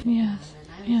didn't get it. Yes. And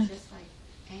I was just like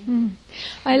angry.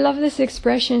 I love this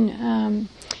expression.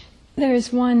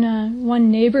 There's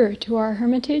one neighbor to our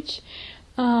hermitage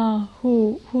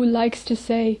who likes to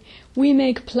say, "We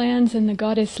make plans and the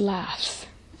goddess laughs."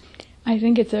 I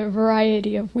think it's a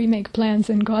variety of "we make plans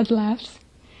and God laughs."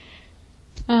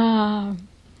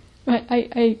 But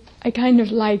I kind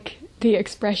of like the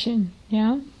expression,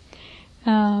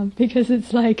 because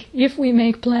it's like, if we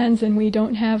make plans and we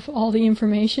don't have all the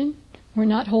information, we're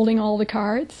not holding all the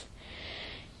cards,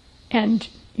 and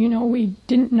we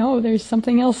didn't know there's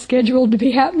something else scheduled to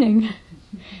be happening,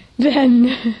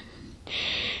 then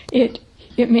it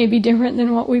may be different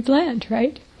than what we planned,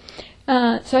 right?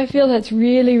 So I feel that's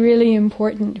really, really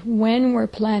important when we're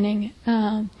planning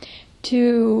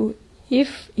to,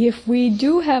 if we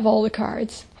do have all the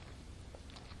cards,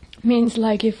 means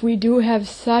like if we do have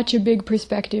such a big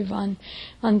perspective on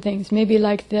things, maybe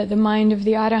like the mind of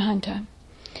the Arahanta,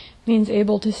 means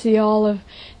able to see all of,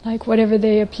 like, whatever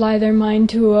they apply their mind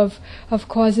to of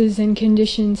causes and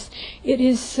conditions. It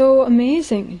is so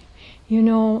amazing.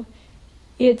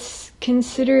 It's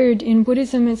considered, in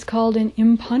Buddhism, it's called an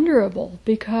imponderable,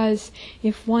 because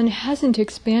if one hasn't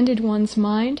expanded one's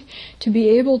mind to be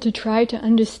able to try to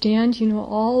understand,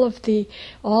 all of the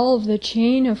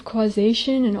chain of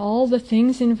causation and all the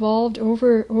things involved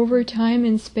over time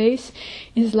and space,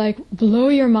 is like blow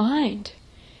your mind.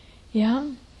 Yeah?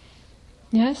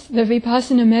 Yes, the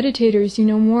Vipassana meditators,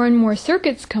 more and more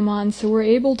circuits come on, so we're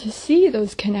able to see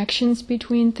those connections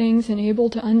between things and able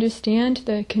to understand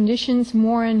the conditions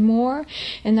more and more,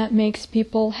 and that makes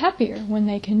people happier when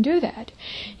they can do that.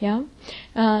 Yeah,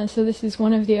 so this is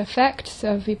one of the effects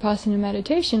of Vipassana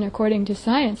meditation, according to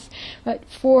science. But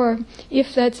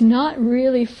if that's not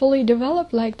really fully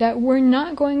developed like that, we're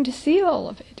not going to see all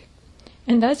of it,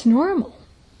 and that's normal.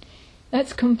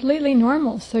 That's completely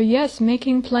normal. So yes,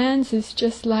 making plans is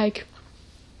just like,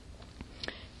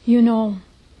 may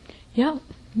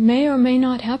or may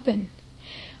not happen.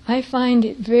 I find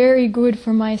it very good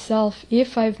for myself,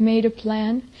 if I've made a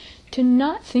plan, to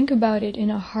not think about it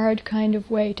in a hard kind of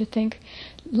way, to think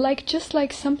just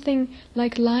like something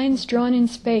like lines drawn in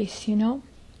space,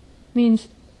 means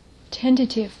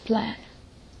tentative plan.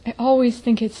 I always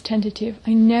think it's tentative.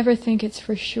 I never think it's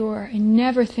for sure. I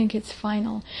never think it's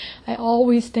final. I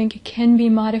always think it can be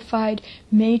modified,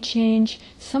 may change,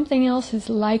 something else is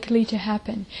likely to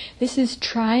happen. This is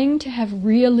trying to have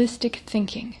realistic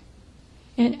thinking,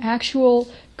 an actual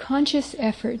conscious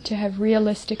effort to have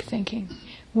realistic thinking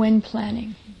when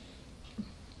planning.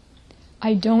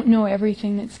 I don't know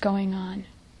everything that's going on.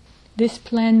 This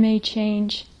plan may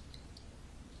change.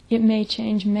 It may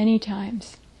change many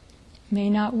times. May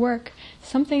not work.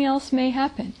 Something else may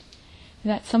happen.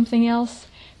 That something else,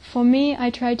 for me, I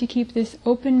try to keep this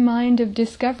open mind of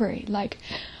discovery. Like,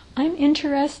 I'm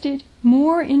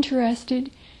more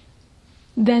interested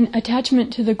than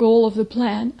attachment to the goal of the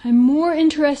plan. I'm more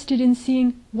interested in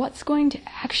seeing what's going to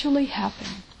actually happen.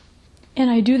 And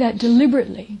I do that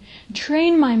deliberately.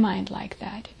 Train my mind like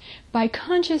that. By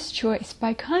conscious choice,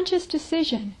 by conscious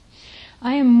decision.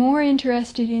 I am more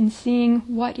interested in seeing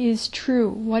what is true,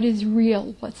 what is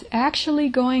real, what's actually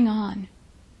going on,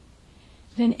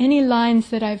 than any lines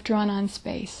that I've drawn on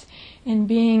space, and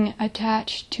being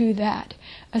attached to that,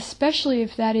 especially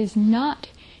if that is not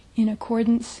in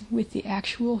accordance with the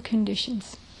actual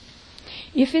conditions.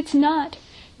 If it's not,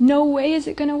 no way is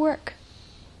it going to work.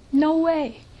 No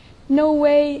way. No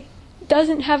way.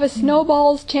 Doesn't have a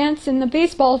snowball's chance in the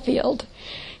baseball field.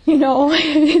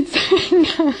 It's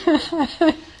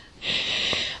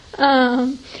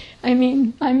I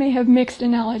may have mixed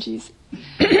analogies.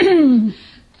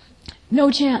 No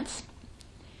chance.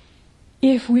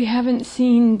 If we haven't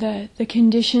seen the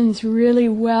conditions really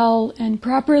well and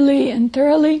properly and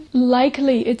thoroughly,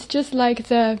 likely it's just like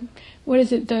the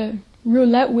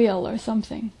roulette wheel or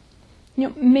something.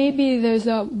 Maybe there's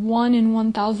a 1 in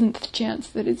 1,000th chance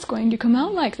that it's going to come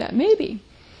out like that, maybe.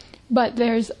 But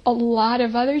there's a lot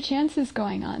of other chances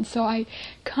going on. So I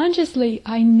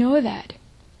know that.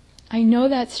 I know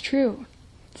that's true.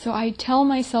 So I tell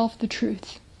myself the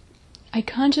truth. I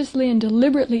consciously and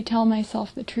deliberately tell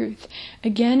myself the truth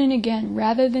again and again,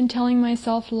 rather than telling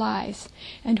myself lies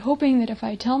and hoping that if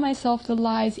I tell myself the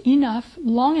lies enough,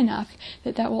 long enough,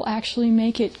 that will actually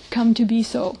make it come to be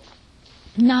so.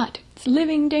 Not. It's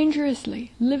living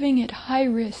dangerously, living at high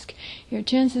risk. Your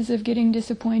chances of getting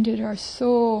disappointed are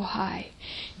so high.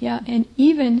 Yeah, and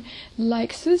even,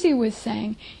 like Susie was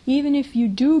saying, even if you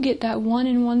do get that 1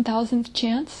 in 1,000th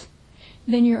chance,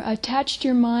 then you're attached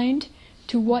your mind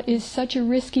to what is such a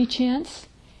risky chance,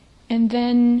 and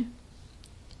then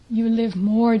you live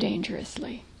more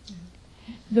dangerously.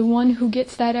 The one who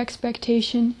gets that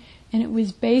expectation, and it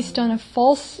was based on a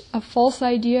false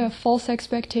idea, a false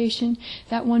expectation,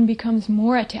 that one becomes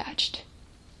more attached.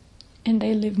 And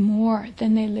they live more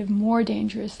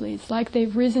dangerously. It's like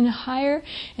they've risen higher,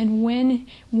 and when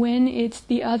it's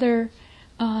the other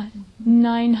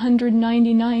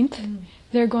 999th,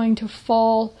 they're going to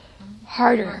fall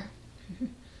harder.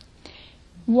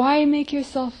 Why make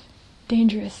yourself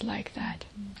dangerous like that?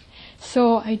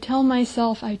 So I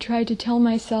try to tell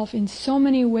myself in so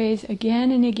many ways,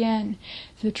 again and again,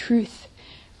 the truth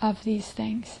of these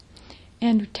things.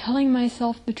 And telling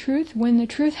myself the truth, when the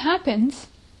truth happens,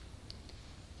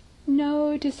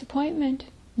 no disappointment,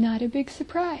 not a big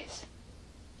surprise.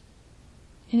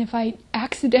 And if I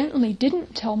accidentally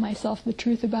didn't tell myself the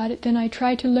truth about it, then I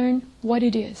try to learn what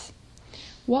it is.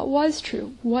 What was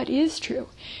true? What is true?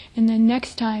 And then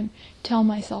next time, tell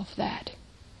myself that.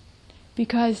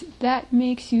 Because that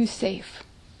makes you safe.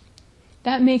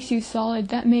 That makes you solid.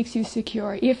 That makes you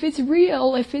secure. If it's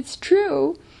real, if it's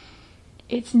true,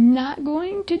 it's not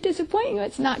going to disappoint you.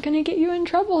 It's not going to get you in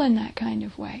trouble in that kind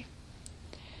of way.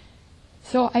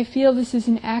 So I feel this is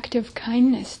an act of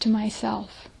kindness to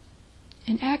myself.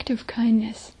 An act of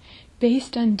kindness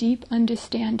based on deep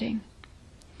understanding.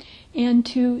 And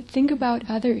to think about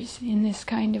others in this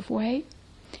kind of way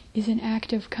is an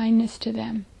act of kindness to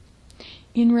them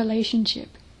in relationship.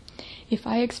 If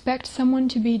I expect someone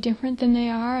to be different than they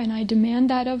are and I demand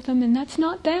that of them, and that's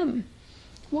not them,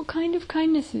 what kind of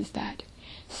kindness is that?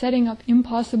 Setting up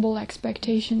impossible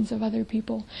expectations of other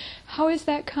people. How is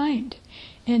that kind?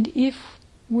 And if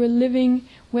we're living,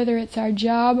 whether it's our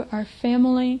job, our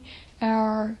family,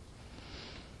 our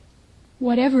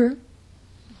whatever,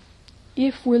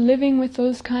 if we're living with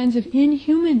those kinds of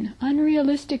inhuman,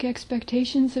 unrealistic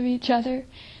expectations of each other,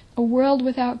 a world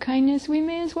without kindness, we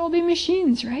may as well be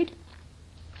machines, right?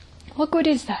 What good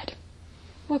is that?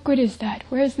 What good is that?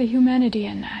 Where's the humanity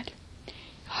in that?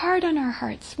 Hard on our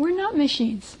hearts. We're not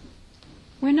machines.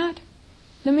 We're not.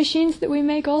 The machines that we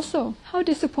make also. How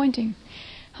disappointing.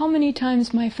 How many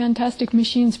times my fantastic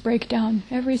machines break down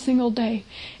every single day.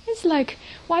 It's like,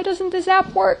 why doesn't this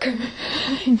app work?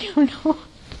 You know,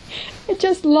 I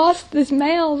just lost this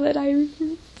mail that I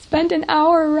spent an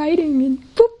hour writing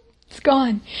and boop, it's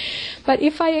gone. But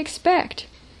if I expect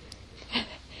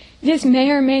this may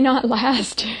or may not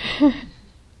last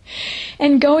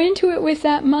and go into it with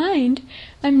that mind,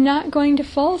 I'm not going to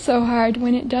fall so hard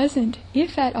when it doesn't,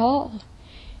 if at all.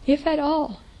 If at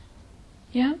all.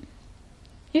 Yeah?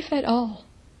 If at all.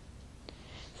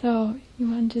 So, you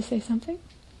wanted to say something?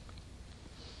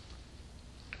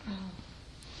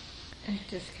 It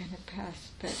just kind of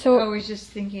passed, but So, I was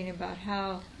just thinking about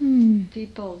how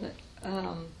people that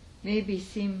maybe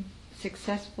seem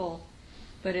successful,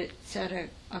 but it's at a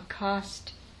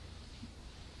cost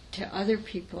to other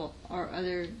people or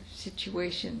other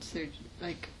situations. They're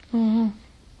like,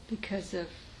 because of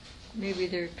maybe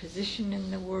their position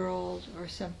in the world or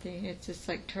something. It's just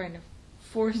like trying to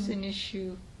force an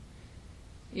issue.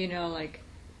 You know, like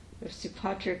if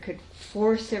Supatra could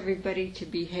force everybody to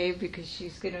behave because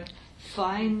she's going to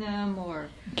fine them or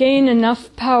gain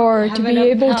enough power to be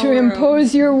able to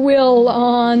impose your will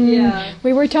on. Yeah.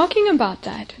 We were talking about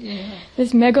that. Yeah.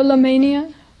 This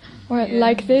megalomania, or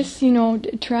like this, you know,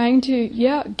 trying to,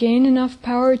 gain enough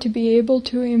power to be able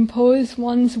to impose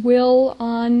one's will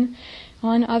on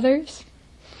others.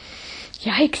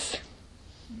 Yikes.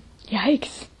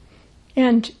 Yikes.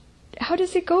 And how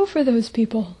does it go for those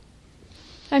people?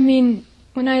 I mean,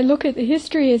 when I look at the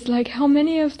history, it's like how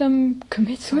many of them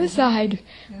commit suicide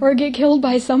or get killed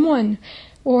by someone,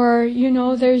 or, you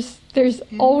know, there's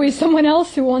always someone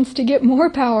else who wants to get more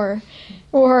power,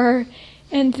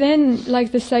 and then,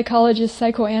 like, the psychologists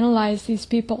psychoanalyze these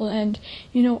people and,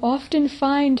 you know, often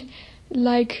find,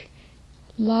 like,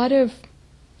 a lot of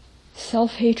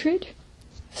self-hatred,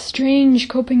 strange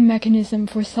coping mechanism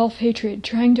for self-hatred,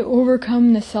 trying to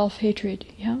overcome the self-hatred,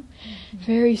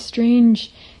 very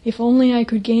strange. If only I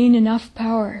could gain enough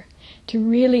power to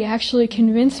really actually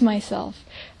convince myself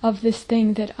of this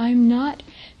thing, that I'm not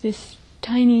this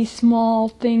tiny small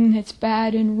thing that's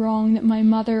bad and wrong that my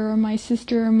mother or my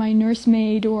sister or my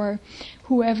nursemaid or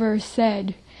whoever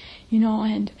said,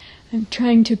 and I'm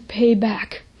trying to pay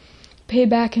back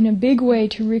in a big way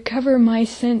to recover my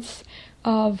sense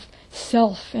of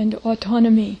self and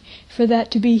autonomy, for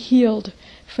that to be healed,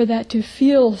 for that to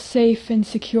feel safe and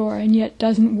secure, and yet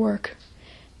doesn't work.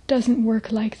 Doesn't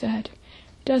work like that.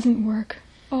 Doesn't work.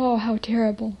 Oh, how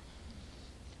terrible.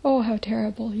 Oh, how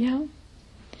terrible, yeah?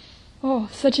 Oh,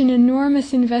 such an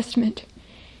enormous investment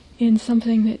in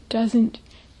something that doesn't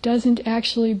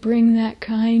actually bring that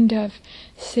kind of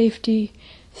safety,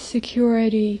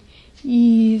 security,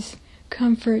 ease,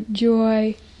 comfort,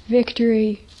 joy,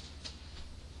 victory,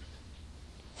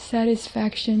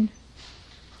 satisfaction.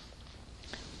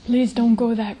 Please don't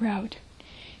go that route.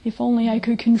 If only I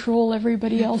could control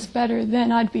everybody else better,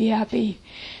 then I'd be happy,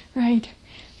 right?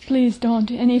 Please don't.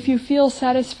 And if you feel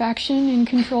satisfaction in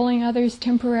controlling others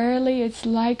temporarily, it's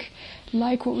like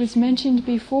what was mentioned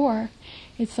before.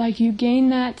 It's like you gain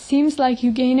that, seems like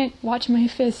you gain it, watch my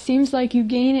fist, seems like you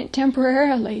gain it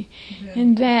temporarily. Yeah.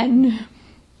 And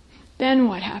then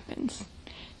what happens?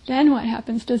 Then what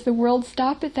happens? Does the world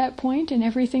stop at that point and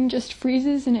everything just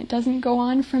freezes and it doesn't go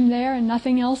on from there and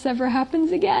nothing else ever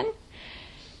happens again?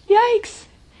 Yikes!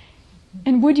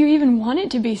 And would you even want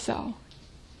it to be so?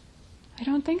 I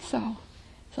don't think so.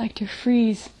 It's like to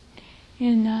freeze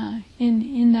in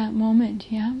that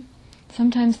moment, yeah?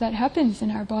 Sometimes that happens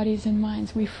in our bodies and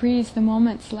minds. We freeze the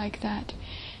moments like that.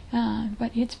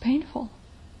 But it's painful.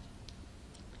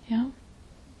 Yeah?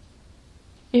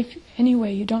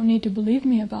 Anyway, you don't need to believe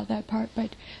me about that part,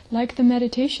 but like the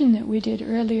meditation that we did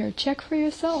earlier, check for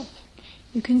yourself.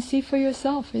 You can see for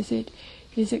yourself, is it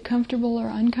comfortable or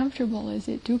uncomfortable? Is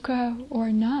it dukkha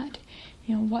or not?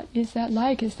 What is that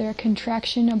like? Is there a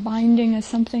contraction, a binding of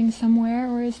something somewhere,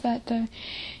 or is that the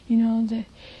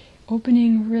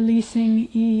opening, releasing,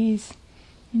 ease?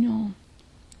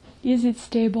 Is it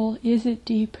stable? Is it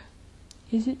deep?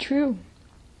 Is it true?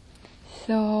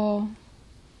 So,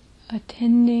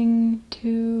 attending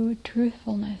to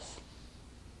truthfulness.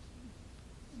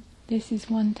 This is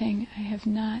one thing I have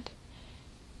not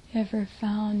ever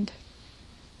found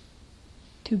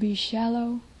to be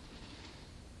shallow,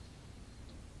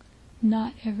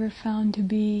 not ever found to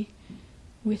be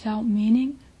without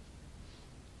meaning,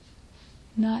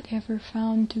 not ever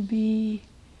found to be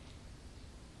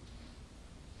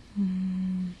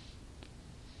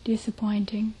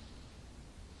disappointing.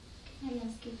 Can I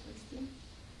ask you a question?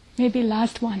 Maybe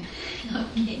last one.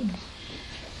 Okay.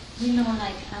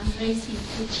 I'm raising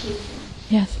 2 children.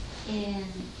 Yes. And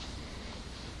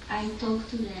I talk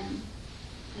to them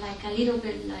a little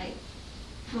bit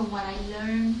from what I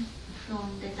learned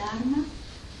from the Dharma.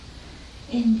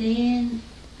 And then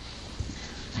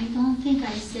I don't think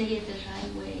I say it the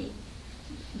right way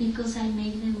because I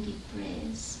make them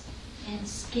depressed and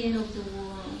scared of the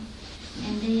world.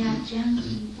 And they are young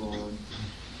people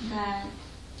that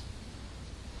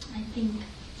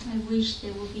I wish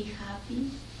they would be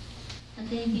happy, but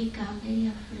they become very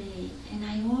afraid. And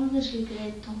I always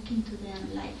regret talking to them.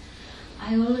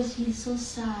 I always feel so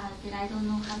sad that I don't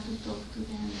know how to talk to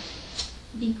them.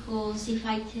 Because if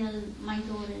I tell my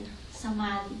daughter,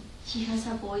 Samadhi, she has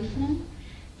a boyfriend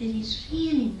that is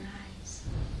really nice.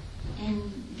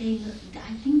 And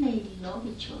I think they love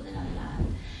each other a lot.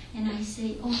 And I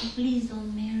say, oh, please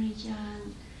don't marry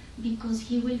John, because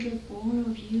he will get bored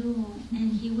of you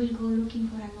and he will go looking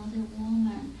for another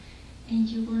woman. And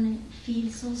you're going to feel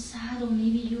so sad, or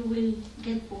maybe you will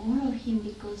get bored of him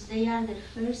because they are their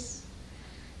first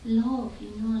love,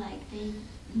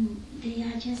 they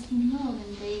are just in love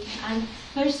and they are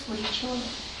first for each other.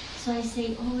 So I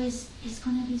say, oh, it's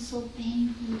going to be so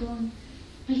painful.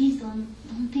 Please don't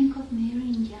think of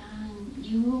marrying John.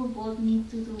 You both need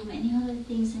to do many other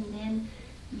things, and then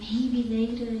maybe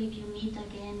later if you meet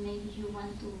again, maybe you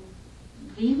want to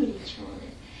be with each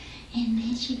other. And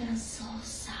then she got so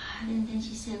sad, and then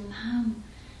she said, Mom,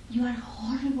 you are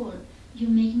horrible. You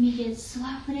make me get so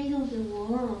afraid of the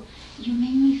world. You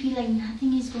make me feel like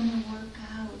nothing is going to work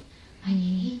out. I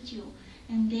hate you.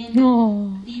 And then I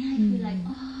feel like,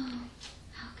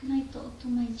 how can I talk to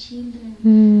my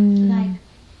children? Like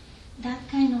that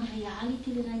kind of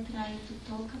reality that I try to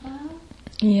talk about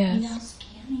without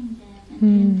scaring them. And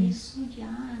then they're so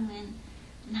young, and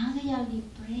now they are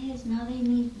depressed. Now they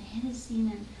need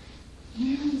medicine,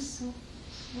 and it's so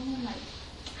like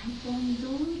I don't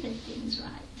do the things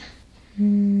right.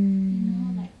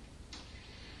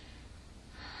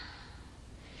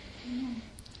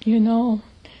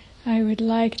 I would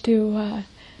like to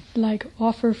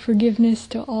offer forgiveness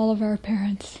to all of our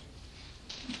parents.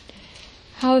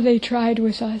 How they tried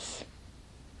with us,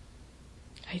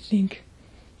 I think,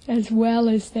 as well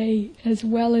as they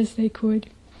could,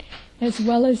 as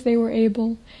well as they were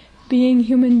able, being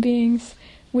human beings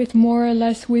with more or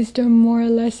less wisdom, more or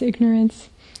less ignorance,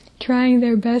 trying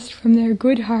their best from their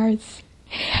good hearts.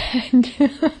 And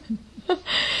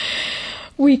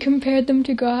we compared them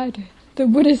to God. The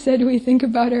Buddha said we think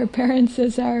about our parents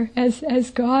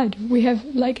as God. We have,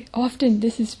 like, often,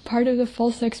 this is part of the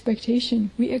false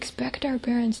expectation. We expect our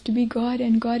parents to be God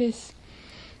and Goddess.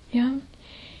 Yeah?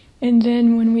 And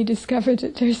then when we discover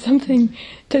that there's something,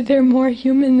 that they're more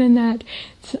human than that,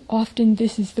 often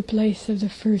this is the place of the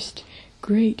first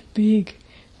great, big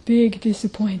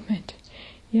disappointment.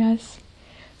 Yes?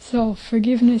 So,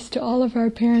 forgiveness to all of our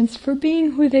parents for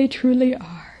being who they truly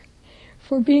are,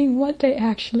 for being what they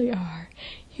actually are.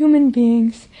 Human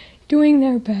beings doing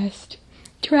their best,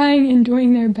 trying and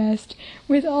doing their best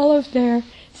with all of their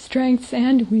strengths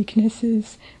and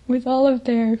weaknesses, with all of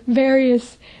their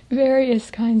various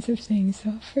kinds of things.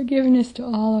 So forgiveness to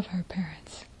all of our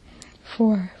parents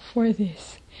for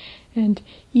this. And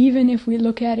even if we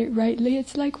look at it rightly,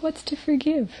 it's like, what's to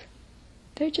forgive?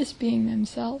 They're just being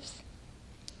themselves.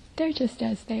 They're just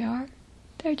as they are.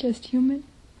 They're just human.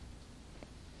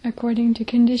 According to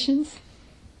conditions,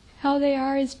 how they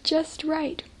are is just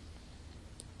right.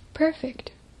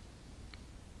 Perfect.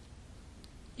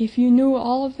 If you knew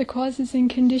all of the causes and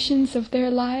conditions of their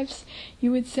lives,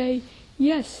 you would say,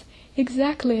 yes,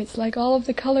 exactly. It's like all of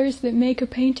the colors that make a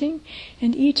painting,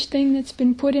 and each thing that's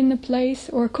been put in the place,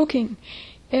 or cooking,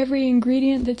 every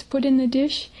ingredient that's put in the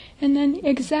dish, and then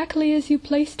exactly as you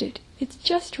placed it. It's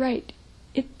just right.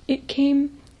 It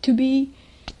came to be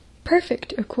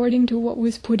perfect according to what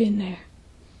was put in there.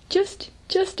 Just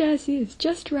as is,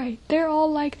 just right. They're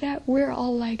all like that, we're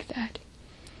all like that.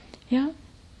 Yeah?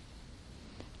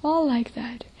 All like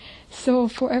that. So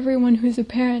for everyone who's a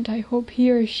parent, I hope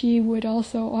he or she would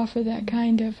also offer that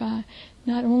kind of,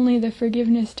 not only the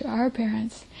forgiveness to our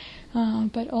parents,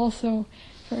 but also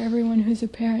for everyone who's a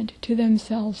parent to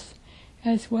themselves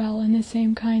as well, in the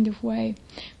same kind of way.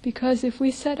 Because if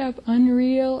we set up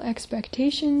unreal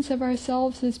expectations of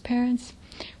ourselves as parents,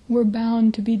 we're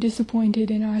bound to be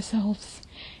disappointed in ourselves,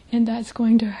 and that's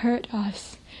going to hurt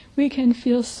us. We can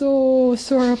feel so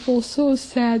sorrowful, so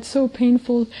sad, so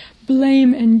painful,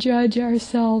 blame and judge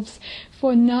ourselves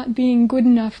for not being good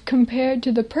enough compared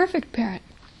to the perfect parent.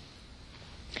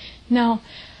 Now,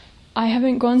 I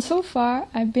haven't gone so far.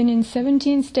 I've been in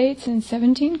 17 states and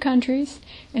 17 countries,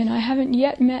 and I haven't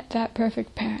yet met that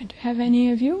perfect parent. Have any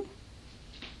of you?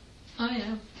 I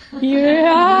am.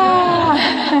 Yeah!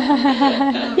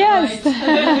 Yes!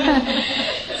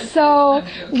 So,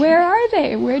 where are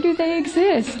they? Where do they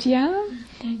exist? Yeah?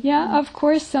 Yeah, of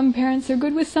course, some parents are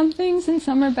good with some things and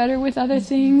some are better with other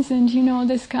things, and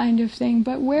this kind of thing.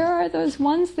 But where are those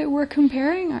ones that we're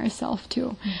comparing ourselves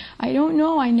to? I don't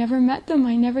know. I never met them.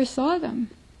 I never saw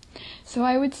them. So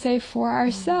I would say for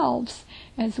ourselves,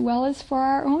 as well as for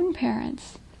our own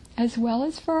parents, as well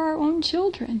as for our own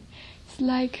children, it's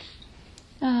like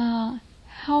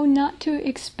how not to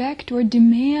expect or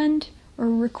demand or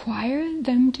require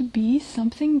them to be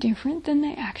something different than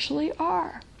they actually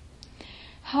are.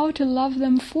 How to love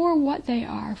them for what they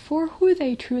are, for who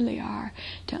they truly are,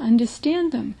 to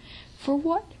understand them,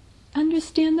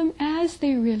 understand them as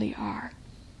they really are,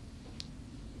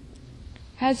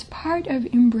 as part of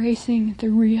embracing the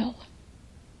real,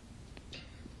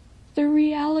 the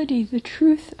reality, the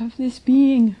truth of this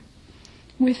being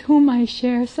with whom I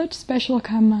share such special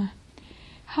karma.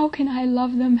 How can I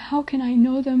love them? How can I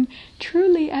know them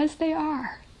truly as they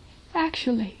are,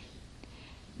 actually?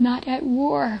 Not at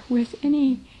war with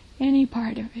any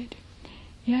part of it.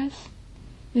 Yes?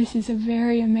 This is a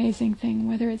very amazing thing,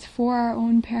 whether it's for our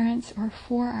own parents or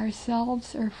for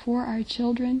ourselves or for our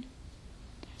children.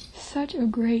 Such a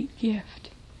great gift.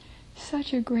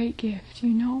 Such a great gift,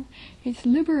 It's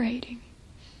liberating.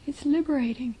 It's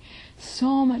liberating.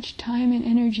 So much time and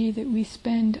energy that we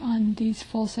spend on these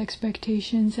false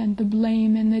expectations and the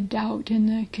blame and the doubt and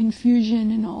the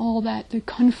confusion and all that, the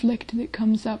conflict that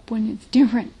comes up when it's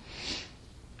different.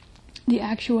 The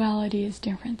actuality is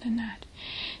different than that.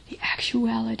 The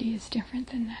actuality is different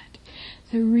than that.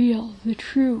 The real, the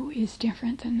true is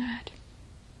different than that.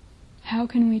 How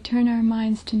can we turn our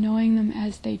minds to knowing them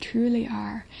as they truly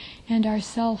are, and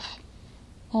ourself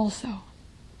also?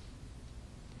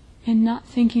 And not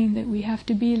thinking that we have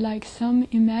to be like some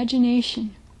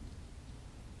imagination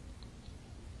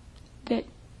that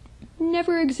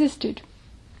never existed,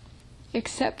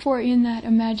 except for in that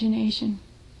imagination.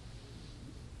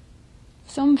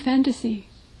 Some fantasy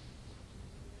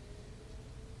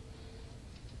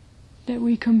that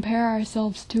we compare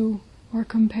ourselves to or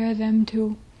compare them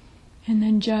to. and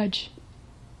then judge,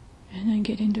 and then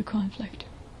get into conflict.